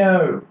hearing a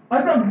no.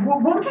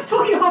 we're just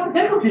talking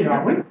hypotheticals here,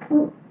 aren't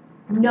we?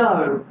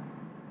 No.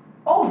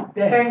 Oh,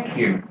 there. Thank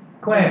you.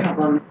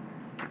 Gwen.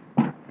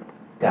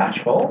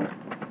 Dashboard.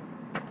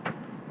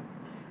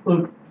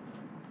 Look,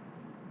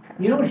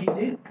 you know what he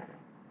did?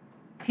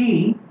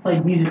 He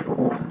played music for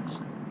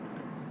orphans.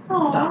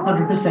 It's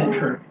 100%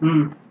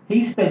 true.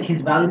 He spent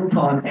his valuable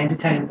time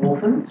entertaining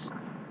orphans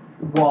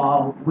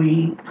while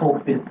we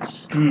talked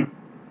business.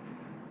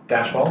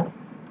 Dashboard.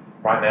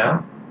 Right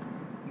now,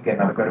 you get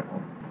another credit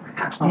point.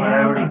 Cut you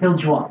down and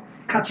build you up.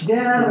 Cut you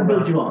down and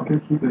build you up.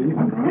 Keep it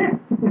even,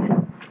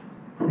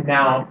 right?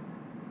 Now,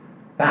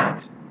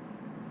 that,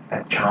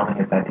 as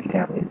charming as that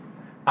detail is,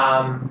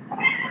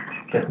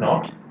 does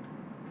not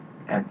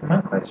answer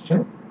my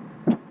question.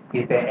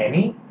 Is there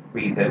any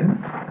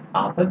reason,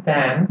 other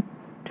than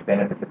to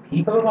benefit the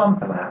people of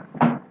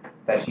Unthalas,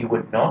 that you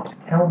would not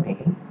tell me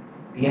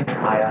the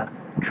entire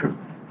truth?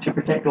 To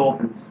protect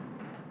orphans.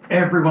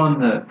 everyone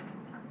that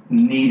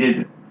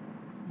needed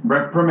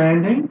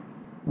reprimanding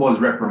was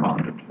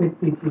reprimanded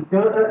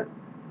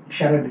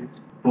Shadow dudes.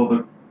 for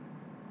the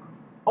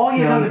Oh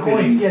yeah, no, the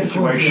coins. Yeah, the coins.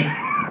 situation.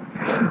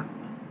 Yeah.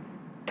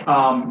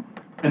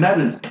 And that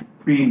is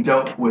being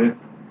dealt with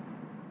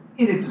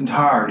in its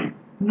entirety.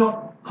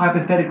 Not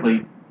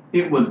hypothetically,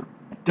 it was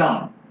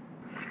done.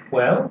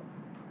 Well,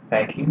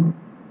 thank you,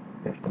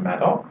 Mr.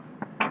 Maddox.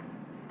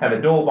 And the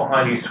door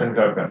behind you swings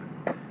open.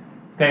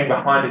 Standing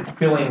behind it,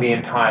 filling the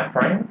entire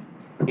frame,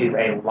 is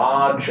a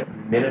large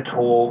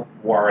Minotaur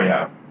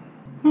warrior.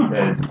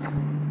 Says,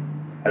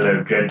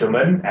 "Hello,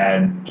 gentlemen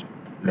and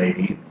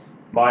ladies.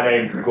 My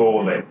name's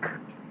Gorlick."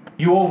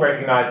 You all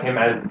recognize him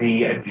as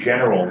the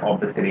general of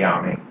the city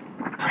army.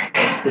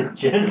 The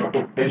general.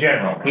 The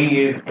general.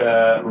 He is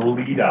the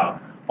leader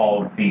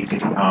of the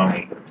city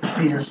army.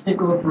 He's a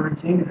stickler for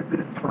routine and a bit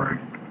of food.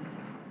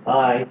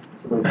 Aye.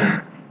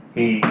 Solution.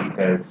 He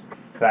says,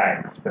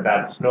 "Thanks, but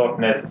that's not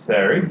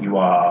necessary. You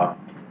are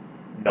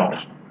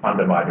not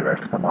under my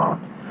direct command."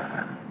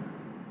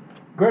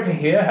 Greta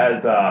here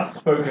has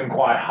spoken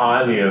quite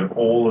highly of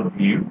all of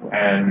you,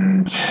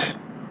 and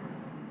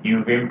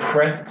you've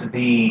impressed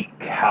the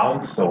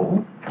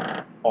council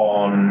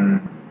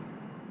on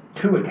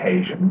 2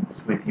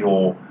 occasions with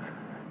your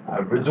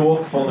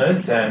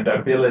resourcefulness and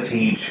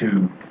ability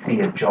to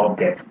see a job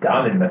gets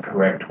done in the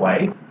correct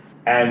way.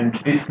 And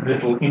this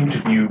little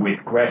interview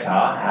with Greta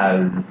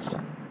has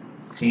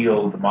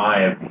sealed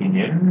my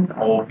opinion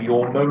of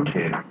your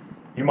motives.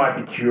 You might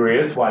be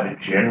curious why the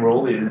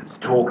general is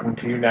talking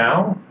to you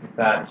now. Is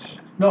that...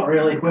 Not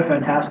really. We're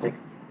fantastic.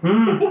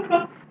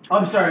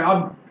 I'm sorry.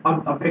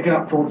 I'm picking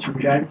up thoughts from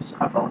James.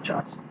 I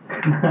apologise.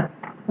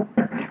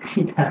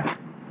 Yeah.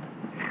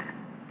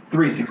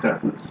 3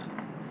 successes.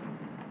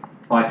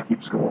 I like to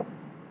keep score.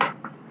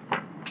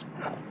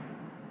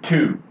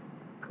 2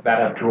 that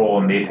have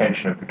drawn the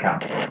attention of the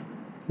council.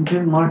 You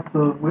didn't like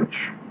the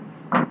witch?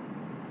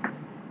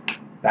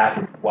 That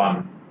is the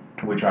one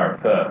to which I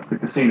refer. The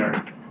casino.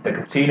 The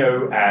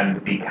casino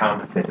and the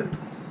counterfeiters.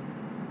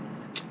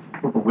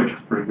 Well, the witch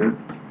was pretty good.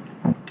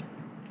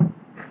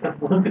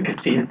 That was the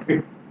casino.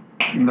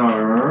 No.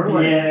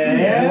 Wait.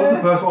 Yeah. What was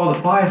the first one? Oh,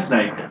 the fire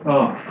snake.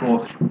 Oh, of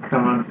course.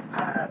 Come on.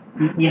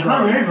 You're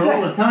hungover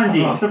all the time,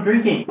 dude. Stop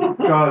drinking.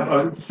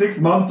 Guys, 6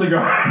 months ago.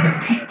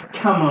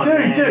 Come on,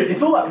 man. Dude,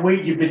 it's all that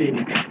weed you've been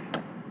eating.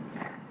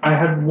 I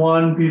had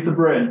 1 piece of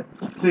bread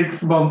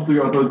 6 months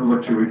ago. I thought it was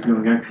like 2 weeks ago.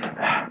 Okay.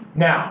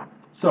 Now,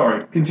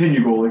 Sorry,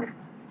 continue, Gorlick.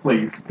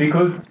 Please.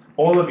 because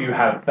all of you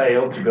have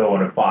failed to go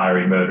on a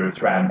fiery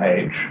murderous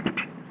rampage,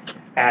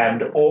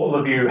 and all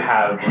of you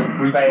have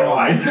failed...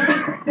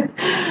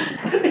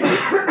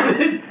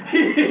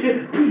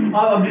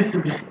 I'm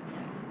just.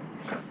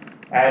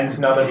 and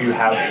none of you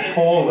have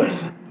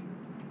fallen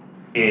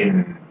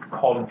in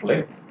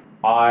conflict,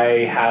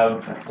 I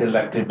have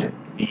selected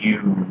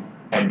you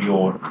and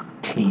your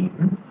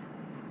team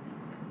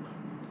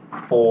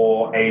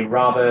for a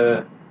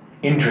rather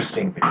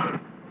interesting mission.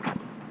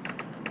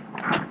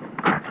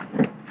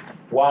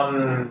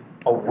 One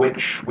of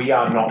which we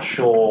are not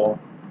sure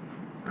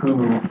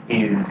who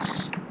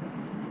is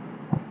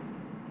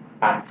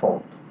at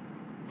fault.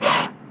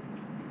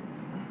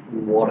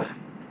 What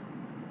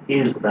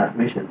is that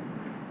mission?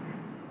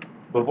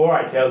 Before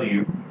I tell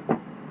you,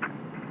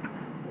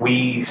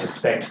 we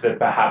suspect that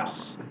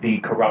perhaps the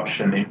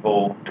corruption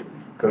involved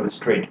goes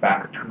straight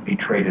back to the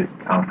Traders'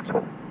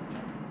 Council.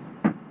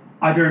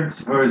 I don't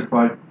suppose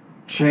by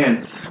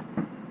chance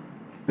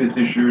this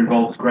issue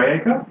involves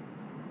Greyacre?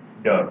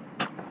 No.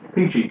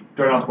 Peachy,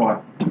 don't ask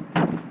why.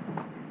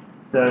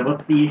 So,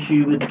 what's the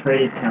issue with the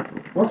Traders' Council?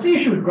 What's the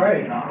issue with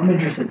Grey? I'm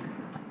interested.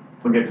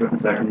 We'll get to it in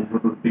a second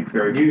with the big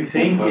scary... You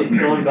think it's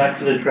gone back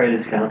to the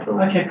Traders'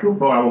 Council? Okay, cool.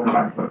 Well, I will come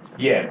back first.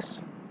 Yes.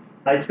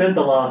 I spent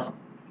the last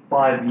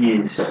 5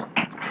 years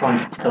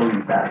trying to tell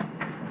you that.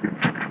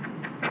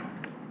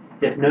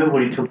 Yet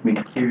nobody took me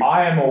seriously.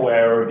 I am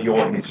aware of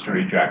your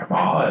history,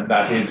 Jackmar, and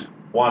that is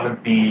one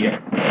of the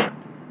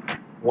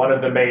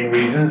main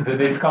reasons that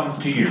this comes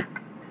to you.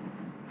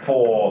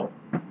 For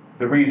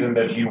the reason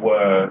that you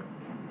were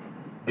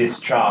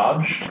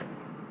discharged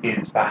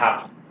is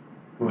perhaps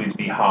who is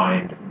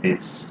behind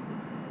this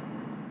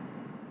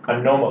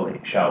anomaly,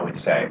 shall we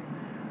say.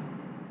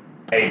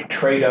 A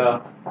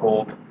trader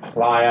called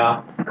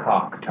Playa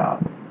Kakta.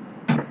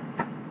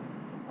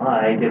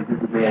 I get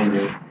visibly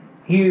angry.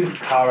 He is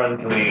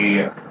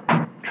currently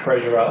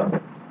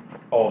treasurer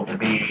of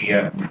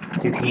the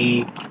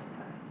city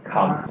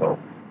council.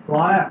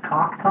 Liar,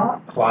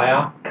 cocktot?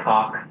 Playa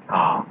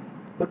Kakta.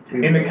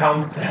 In the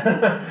council,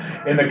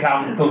 in the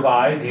council's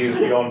eyes, he is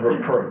beyond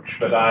reproach.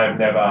 But I have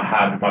never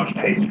had much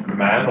taste for the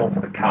man or for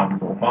the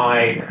council.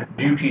 My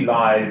duty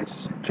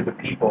lies to the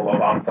people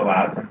of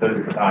Anthalas and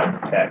those that I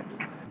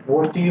protect.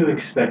 What do you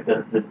expect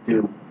us to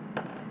do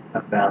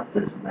about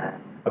this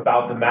man?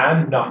 About the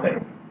man,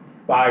 nothing.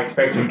 I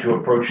expect you to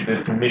approach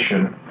this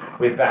mission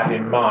with that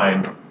in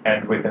mind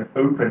and with an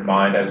open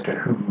mind as to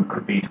who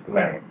could be to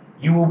blame.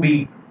 You will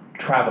be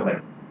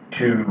traveling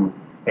to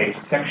a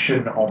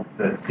section of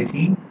the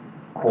city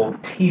called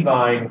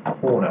T-Vine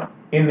Corner.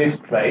 In this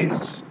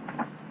place,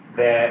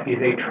 there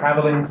is a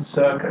traveling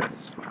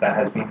circus that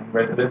has been in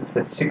residence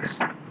for 6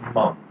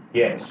 months.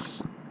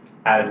 Yes,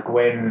 as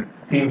Gwen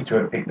seems to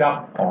have picked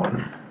up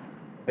on,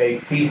 they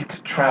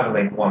ceased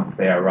traveling once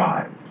they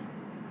arrived.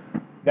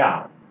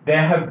 Now,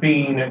 there have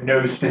been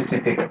no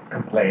specific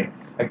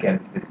complaints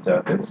against this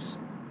circus.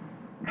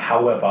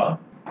 However,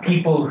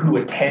 people who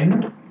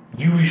attend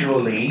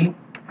usually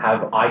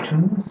have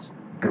items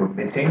go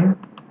missing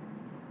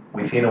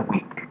within a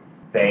week.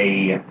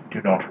 They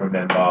do not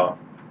remember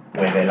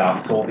where they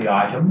last saw the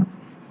item,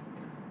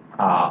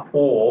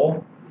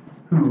 or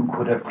who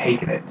could have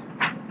taken it.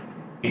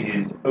 It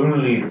is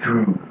only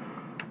through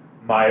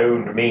my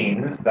own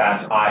means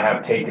that I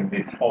have taken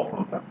this off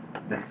of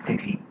the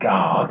city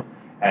guard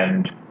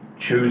and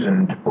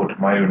chosen to put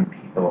my own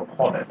people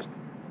upon it.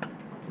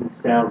 This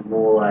sounds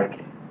more like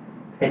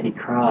petty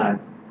crime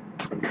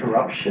and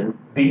corruption.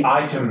 The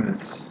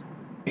items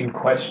in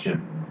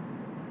question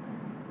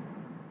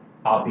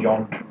are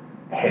beyond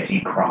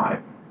petty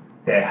crime.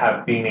 There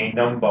have been a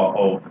number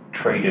of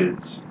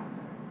traders'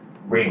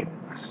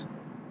 rings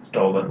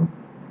stolen,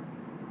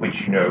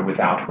 which you know,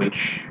 without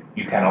which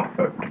you cannot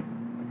vote.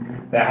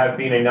 There have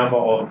been a number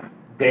of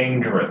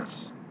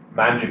dangerous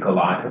magical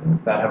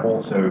items that have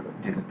also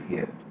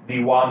disappeared.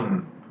 The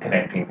one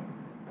connecting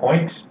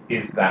point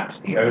is that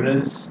the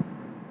owners,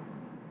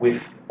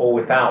 with or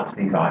without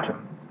these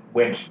items,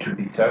 went to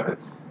the circus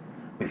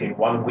within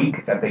 1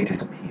 week that they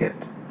disappeared.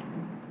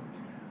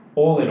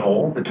 All in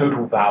all, the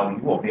total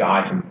value of the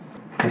items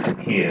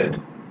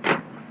disappeared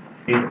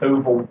is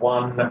over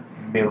 1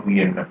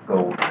 million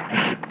gold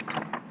pieces.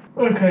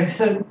 Okay,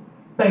 so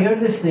they go to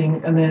this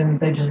thing and then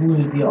they just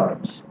lose the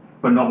items.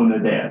 But not when they're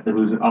there. They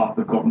lose it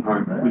after they've gotten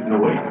home within a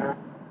week.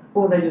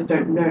 Or they just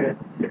don't notice.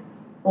 Yeah.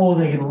 Or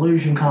they get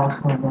illusion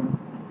cast on them.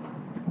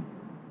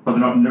 But they're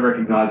not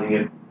recognising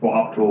it for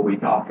up to a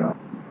week after.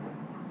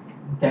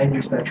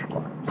 Dangerous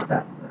magical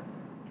items.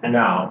 And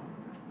now,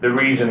 the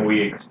reason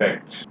we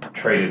expect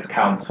Traders'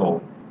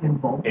 Council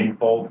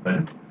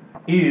involvement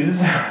is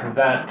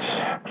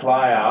that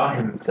Playa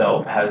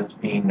himself has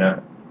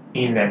been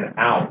in and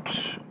out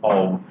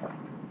of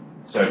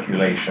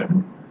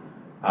circulation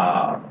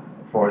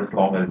for as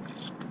long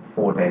as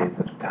 4 days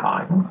at a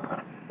time,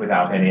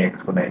 without any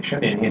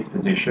explanation. In his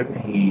position,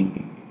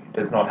 he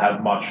does not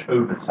have much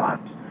oversight.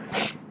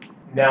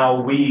 Now,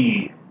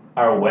 we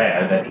are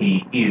aware that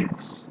he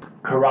is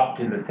corrupt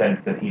in the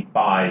sense that he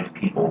buys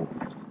people's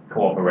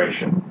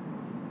cooperation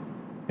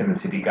in the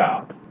city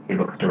guard. He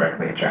looks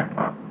directly at Jack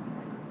Ma.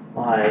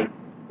 Why?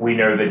 We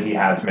know that he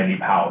has many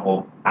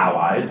powerful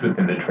allies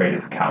within the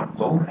Traders'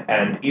 Council,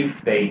 and if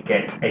they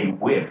get a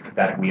whiff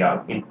that we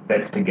are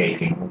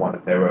investigating one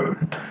of their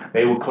own,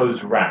 they will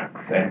close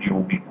ranks and you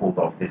will be pulled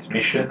off this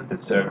mission, the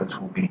circus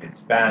will be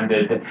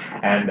disbanded,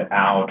 and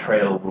our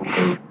trail will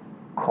go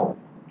cold.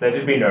 Let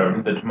it be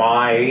known that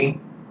my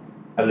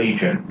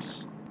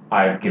allegiance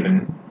I have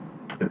given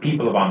to the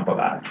people of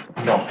Anpalas,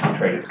 not to the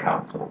Traders'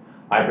 Council.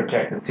 I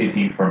protect the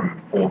city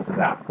from forces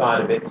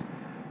outside of it,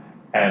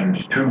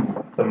 and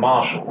through the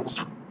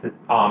marshals, the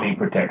army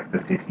protects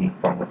the city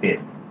from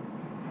within.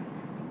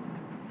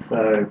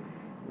 So,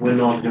 we're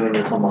not doing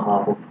this on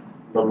behalf of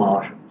the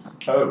marshals.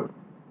 Oh,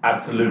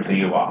 absolutely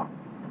you are.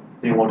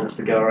 So you want us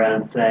to go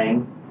around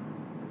saying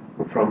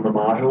we're from the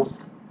marshals?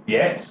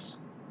 Yes.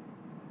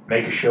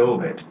 Make a show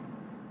of it.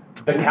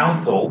 The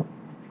council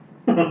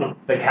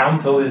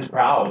is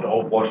proud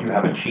of what you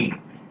have achieved.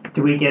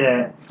 Do we get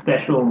a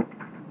special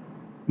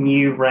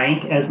new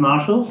rank as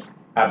marshals?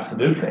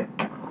 Absolutely.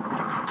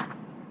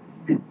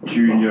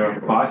 Junior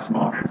Vice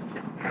Marshal.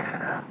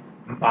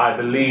 I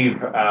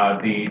believe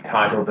the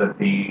title that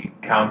the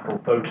council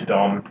voted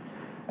on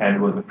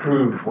and was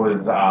approved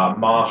was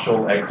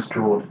Marshal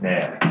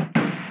Extraordinaire.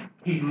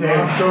 He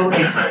says,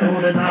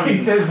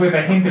 he says with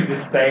a hint of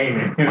disdain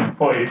in his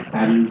voice.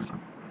 That is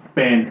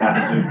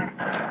fantastic.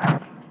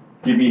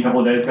 Give me a couple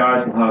of days,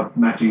 guys. We'll have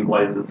matching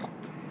blazers.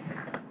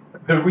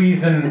 The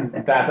reason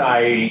that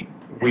I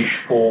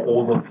wish for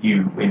all of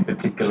you, in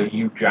particular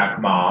you,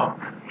 Jack Ma,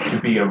 to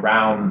be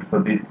around for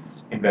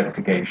this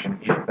investigation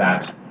is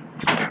that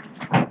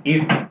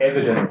if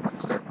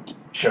evidence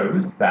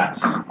shows that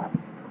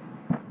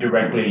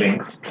directly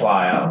links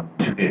Playa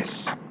to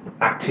this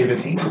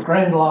activity...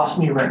 Grand last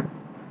new ring.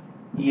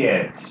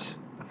 Yes,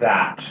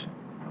 that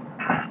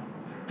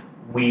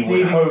we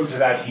would hope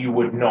that you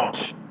would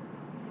not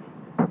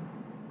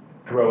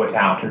throw it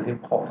out as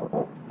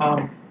impossible.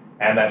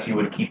 And that you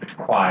would keep it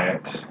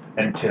quiet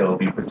until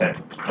we present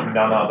it to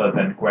none other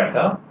than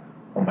Greta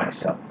or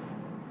myself.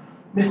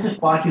 Mr.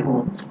 Spiky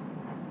Horns.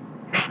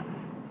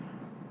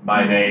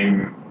 My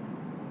name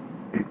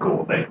is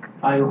Gorlick.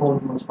 Are your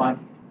horns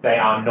spiky? They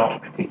are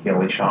not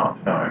particularly sharp,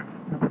 no.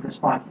 No, but they're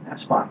spiky. They have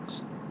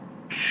spikes.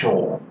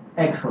 Sure.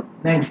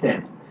 Excellent. Name's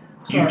dead.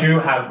 You do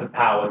have the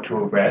power to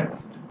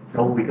arrest.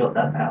 Oh, we got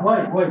that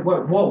power. Wait,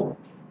 whoa.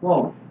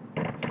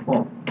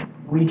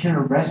 We can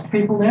arrest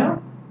people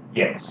now?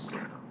 Yes.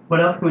 What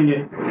else can we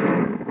do?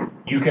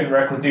 You can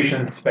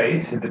requisition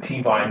space in the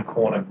T-Vine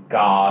Corner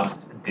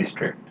Guards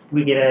District.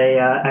 We get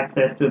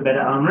access to a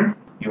better armory.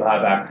 You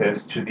have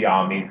access to the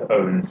Army's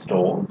own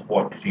stores.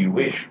 What do you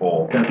wish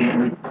for? Gotta be at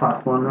least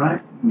 +1,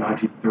 right?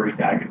 93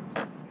 daggers.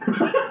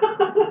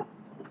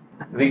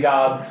 The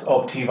guards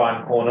of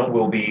T-Vine Corner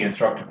will be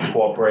instructed to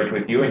cooperate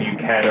with you, and you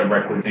can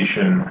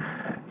requisition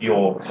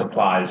your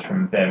supplies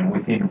from them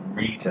within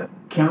reason.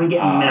 Can we get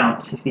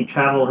mounts? You see,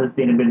 travel has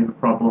been a bit of a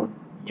problem.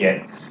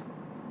 Yes,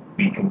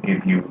 we can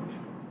give you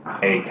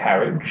a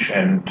carriage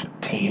and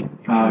team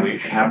if you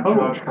wish. Cab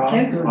charge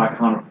cards? I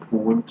can't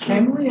afford to.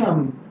 Can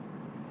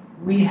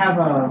we have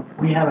a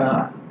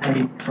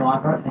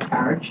driver and a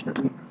carriage that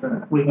we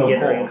prefer? We can Of get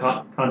her in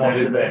course. contact What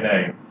is with their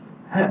her. name?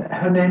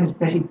 Her name is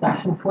Betty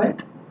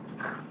Bassingthwaighte.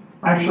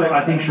 Actually,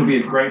 I think she'll be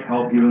a great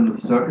help given the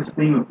circus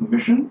theme of the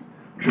mission.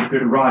 She'll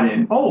fit right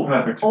in. Oh,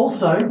 perfect.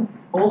 Also,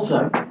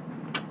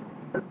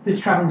 this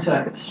travelling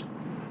circus.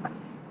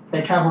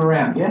 They travel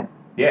around, yeah?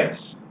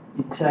 Yes.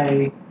 You'd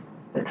say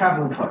they're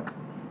travelling folk.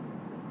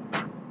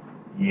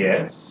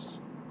 Yes.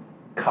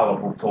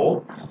 Colourful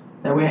sorts.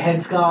 They wear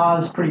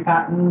headscarves, pretty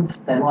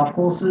patterns, they love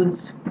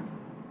horses.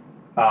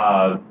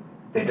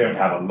 They don't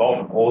have a lot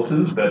of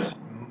horses, but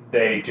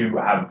they do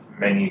have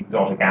many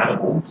exotic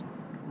animals.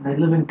 They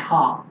live in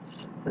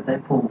carts that they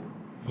pull.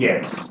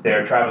 Yes,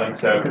 they're a travelling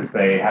circus.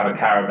 They have a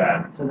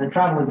caravan. So they're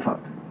travelling folk.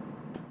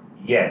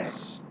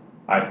 Yes.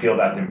 I feel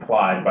that's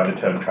implied by the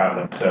term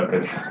travelling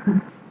circus.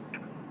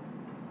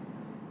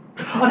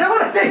 I don't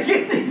want to say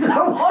gypsies, but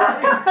I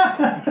want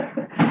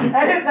to.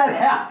 Edit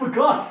that out, for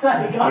God's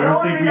sake. I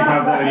don't think be we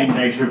have bad. any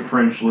native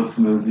French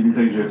listeners. You can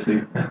say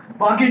gypsy.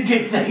 Fucking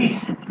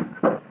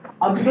gypsies.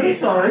 I'm so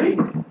sorry.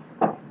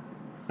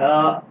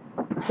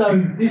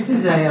 So this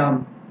is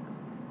a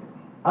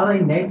are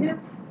they native?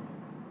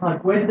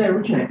 Like, where do they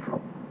originate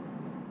from?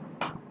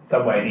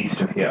 Somewhere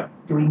east of here.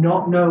 Do we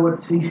not know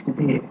what's east of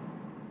here?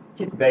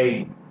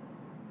 They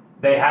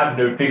have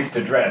no fixed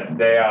address.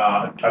 They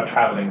are a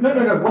travelling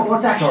No.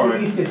 What's actually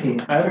Sorry. east of here?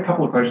 I have a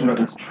couple of questions about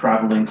this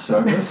travelling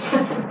circus.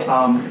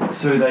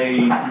 So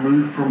they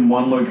move from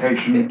one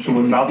location to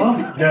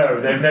another?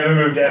 No, they've never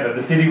moved ever.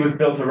 The city was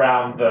built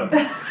around them.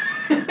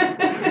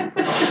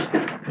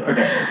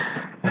 Okay.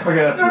 Okay,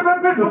 that's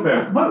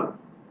fair. But,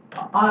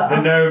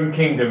 The Gnome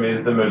Kingdom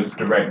is the most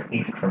direct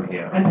east from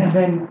here. and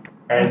then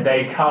And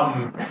they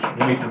come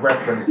with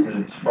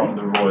references from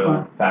the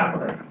royal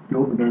family.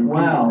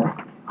 wow.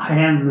 I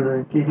am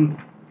the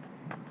king.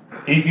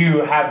 If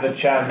you have the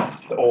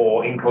chance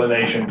or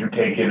inclination to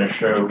take in a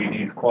show, it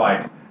is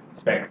quite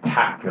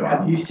spectacular.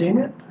 Have you seen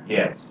it?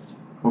 Yes.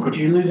 Did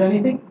you lose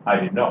anything? I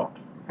did not.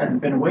 Has it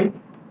been a week?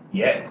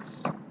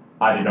 Yes.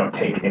 I did not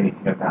take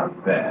anything of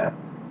value there.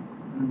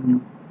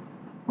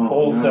 Oh,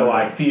 Also, no.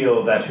 I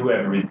feel that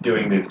whoever is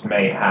doing this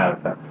may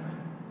have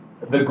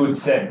the good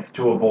sense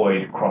to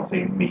avoid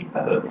crossing me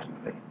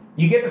personally.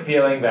 You get the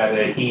feeling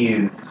that he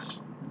is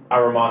a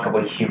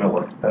remarkably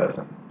humorless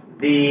person.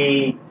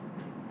 The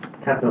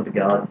captain of the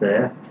guards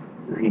there,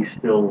 is he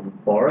still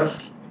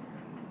Boris?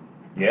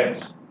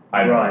 Yes.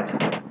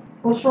 Right.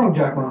 What's wrong,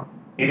 Jackman?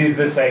 It is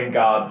the same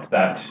guards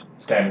that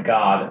stand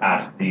guard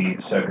at the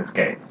circus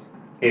gates.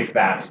 If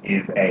that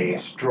is a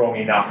strong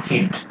enough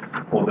hint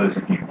for those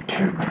of you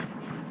to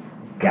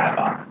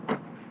gather.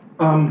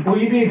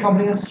 Will you be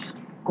accompanying us,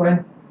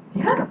 Gwen?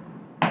 Yeah.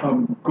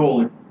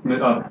 Goalie,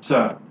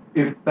 sir,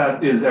 if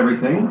that is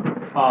everything,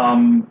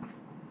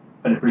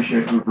 I'd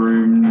appreciate the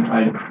room.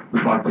 I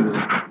would like to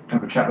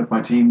have a chat with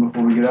my team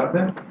before we get out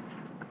there.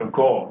 Of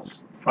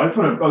course. I just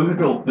want to. I'm not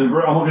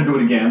going to do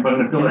it again, but I'm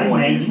going to fill Can I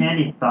everyone mage in. hand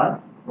his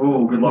butt?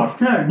 Oh, good luck.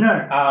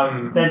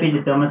 No. That'd be the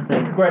dumbest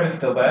thing. Gwen is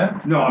still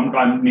there. No,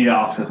 I need to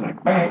ask her something.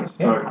 Okay,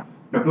 So,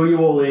 I fill you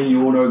all in.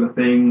 You all know the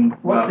thing.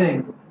 What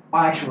thing?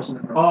 I actually wasn't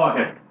in the room. Oh,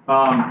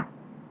 okay.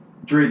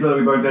 Teresa,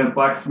 we both down his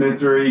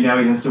blacksmithery.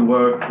 Now he has to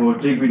work for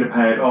Digby to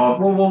pay it off.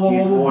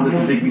 He's warned us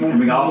that Digby's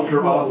coming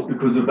after us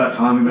because of that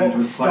time we went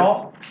into his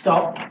place.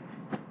 Stop.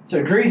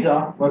 So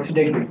Dreeza works for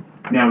Digby.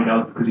 Now he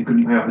does because he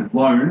couldn't pay off his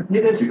loan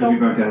because we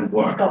burnt down his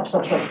work. Stop. So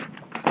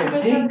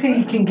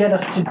DP can get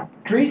us to...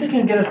 Dreeza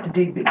can get us to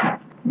Digby.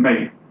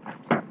 Maybe.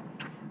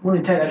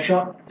 Willing to take that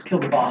shot? Let's kill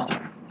the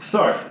bastard.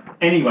 So,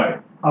 anyway,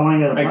 I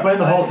want to go to the explain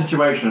the whole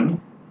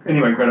situation.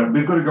 Anyway, Greta,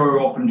 we've got to go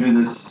off and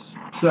do this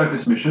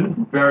circus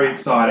mission. Very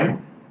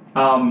exciting.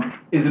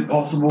 Is it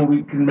possible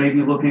we can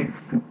maybe look at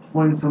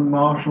deploying some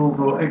marshals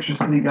or extra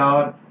city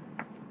guard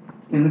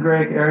in the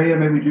Greg area?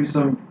 Maybe do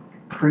some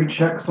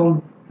pre-checks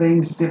on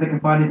things to see if they can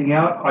find anything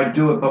out? I'd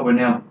do it, but we're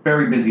now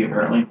very busy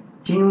apparently.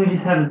 Didn't we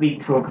just have a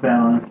big talk about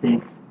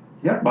honesty?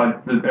 Yep,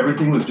 but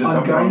everything was just I'm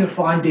up going front. to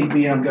find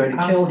Digby and I'm going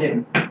to kill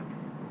him.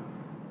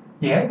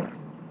 Yes,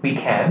 we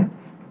can.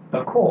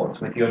 Of course,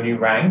 with your new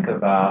rank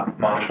of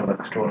Marshal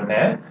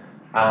Extraordinaire.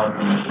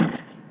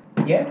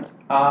 Yes,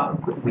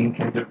 we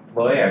can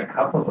deploy a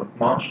couple of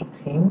marshal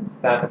teams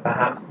that are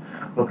perhaps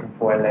looking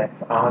for a less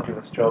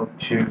arduous job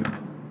to...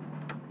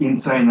 In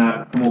saying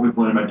that, from what we've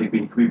learned about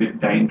Digby, it could be a bit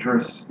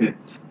dangerous.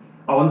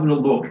 I want them to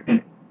look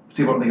and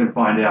see what they can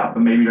find out,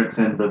 but maybe don't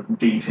send the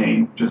D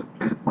team just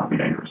because it might be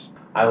dangerous.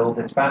 I will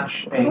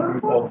dispatch a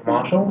group of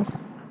marshals.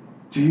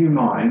 Do you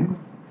mind?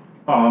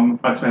 I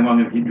explained I'm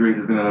going to keep Dries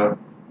is going to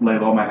lay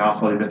low on my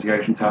house while the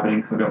investigation's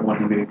happening because I don't want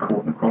him getting caught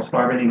in the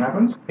crossfire if anything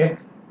happens.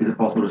 Yes. Is it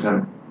possible to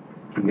have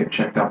him get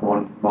checked up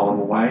on while I'm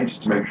away,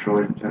 just to make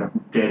sure he doesn't turn up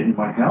dead in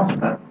my house?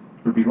 That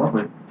would be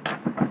lovely.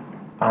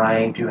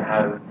 I do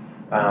have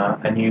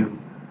a new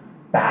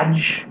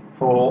badge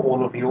for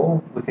all of you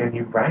all with your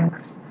new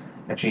ranks,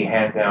 and she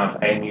hands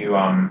out a new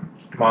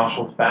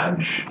marshal's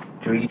badge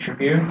to each of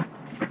you.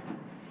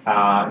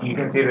 You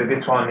can see that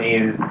this one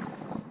is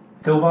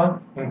silver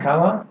in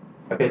colour,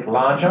 a bit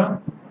larger,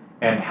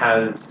 and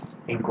has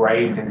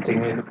engraved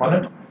insignias upon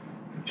it.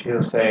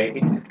 She'll say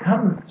it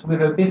comes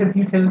with a bit of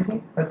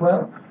utility as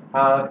well.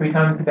 3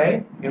 times a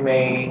day you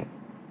may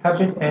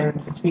touch it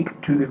and speak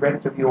to the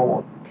rest of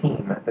your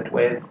team that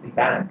wears the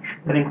badge.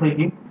 Does that include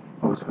you?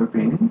 I was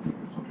hoping,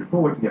 it's not too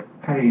forward, to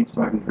get paid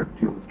so I can go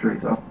deal with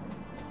Teresa.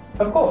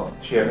 Of course.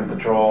 She opens the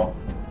drawer,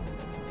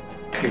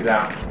 gives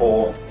out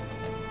 4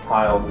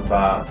 piles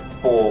of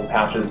 4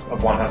 pouches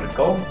of 100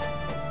 gold,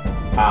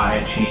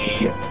 and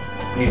she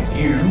gives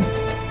you,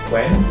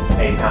 Gwen,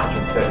 a pouch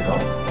of 30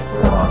 gold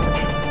with a last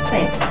session.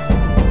 Thanks.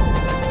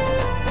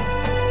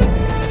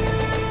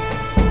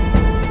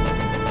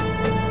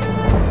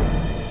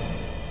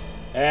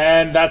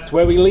 And that's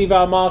where we leave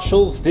our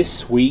marshals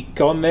this week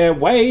on their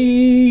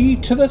way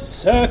to the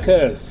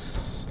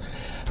circus.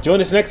 Join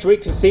us next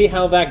week to see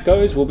how that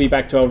goes. We'll be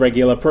back to our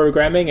regular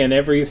programming, and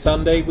every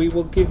Sunday we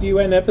will give you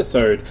an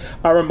episode.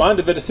 A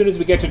reminder that as soon as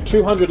we get to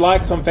 200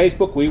 likes on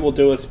Facebook, we will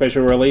do a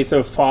special release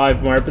of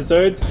 5 more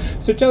episodes.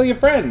 So tell your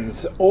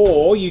friends,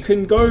 or you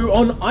can go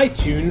on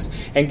iTunes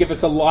and give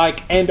us a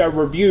like and a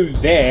review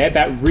there.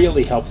 That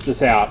really helps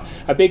us out.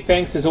 A big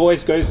thanks as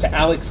always goes to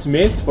Alex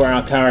Smith for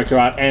our character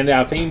art and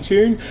our theme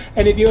tune.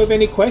 And if you have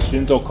any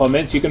questions or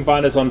comments, you can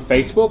find us on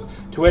Facebook,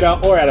 Twitter,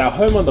 or at our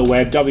home on the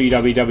web,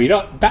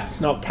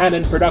 www.thatsnotcanonproductions.com.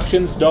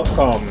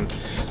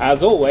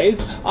 As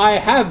always, I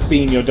have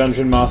been your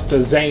Dungeon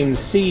Master, Zane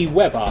C.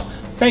 Weber.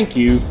 Thank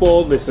you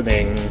for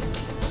listening.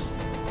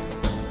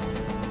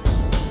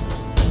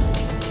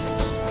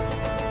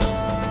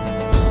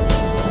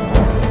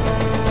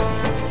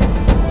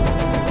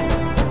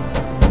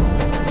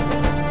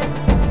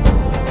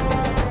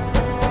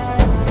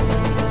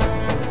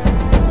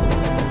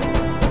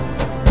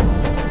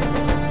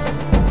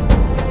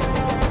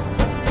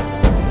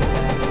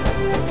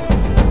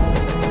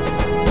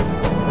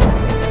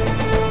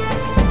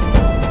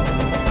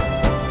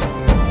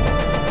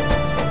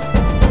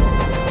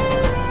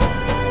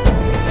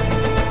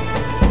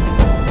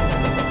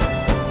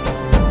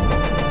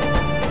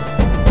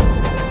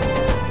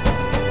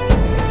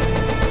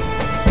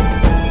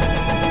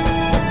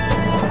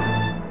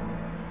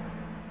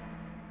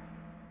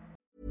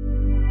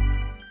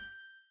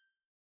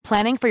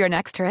 Planning for your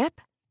next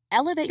trip?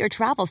 Elevate your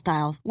travel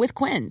style with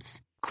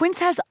Quince. Quince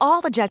has all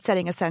the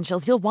jet-setting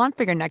essentials you'll want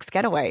for your next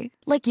getaway,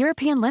 like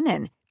European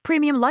linen,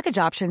 premium luggage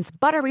options,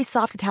 buttery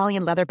soft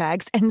Italian leather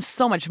bags, and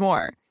so much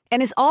more.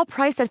 And is all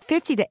priced at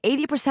 50 to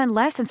 80%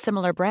 less than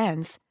similar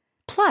brands.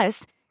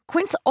 Plus,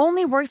 Quince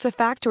only works with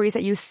factories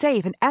that use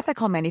safe and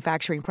ethical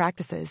manufacturing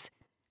practices.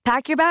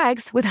 Pack your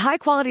bags with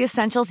high-quality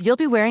essentials you'll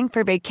be wearing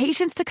for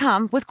vacations to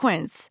come with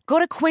Quince. Go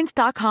to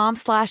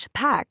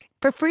quince.com/pack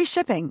for free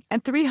shipping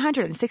and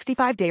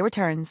 365-day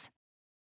returns.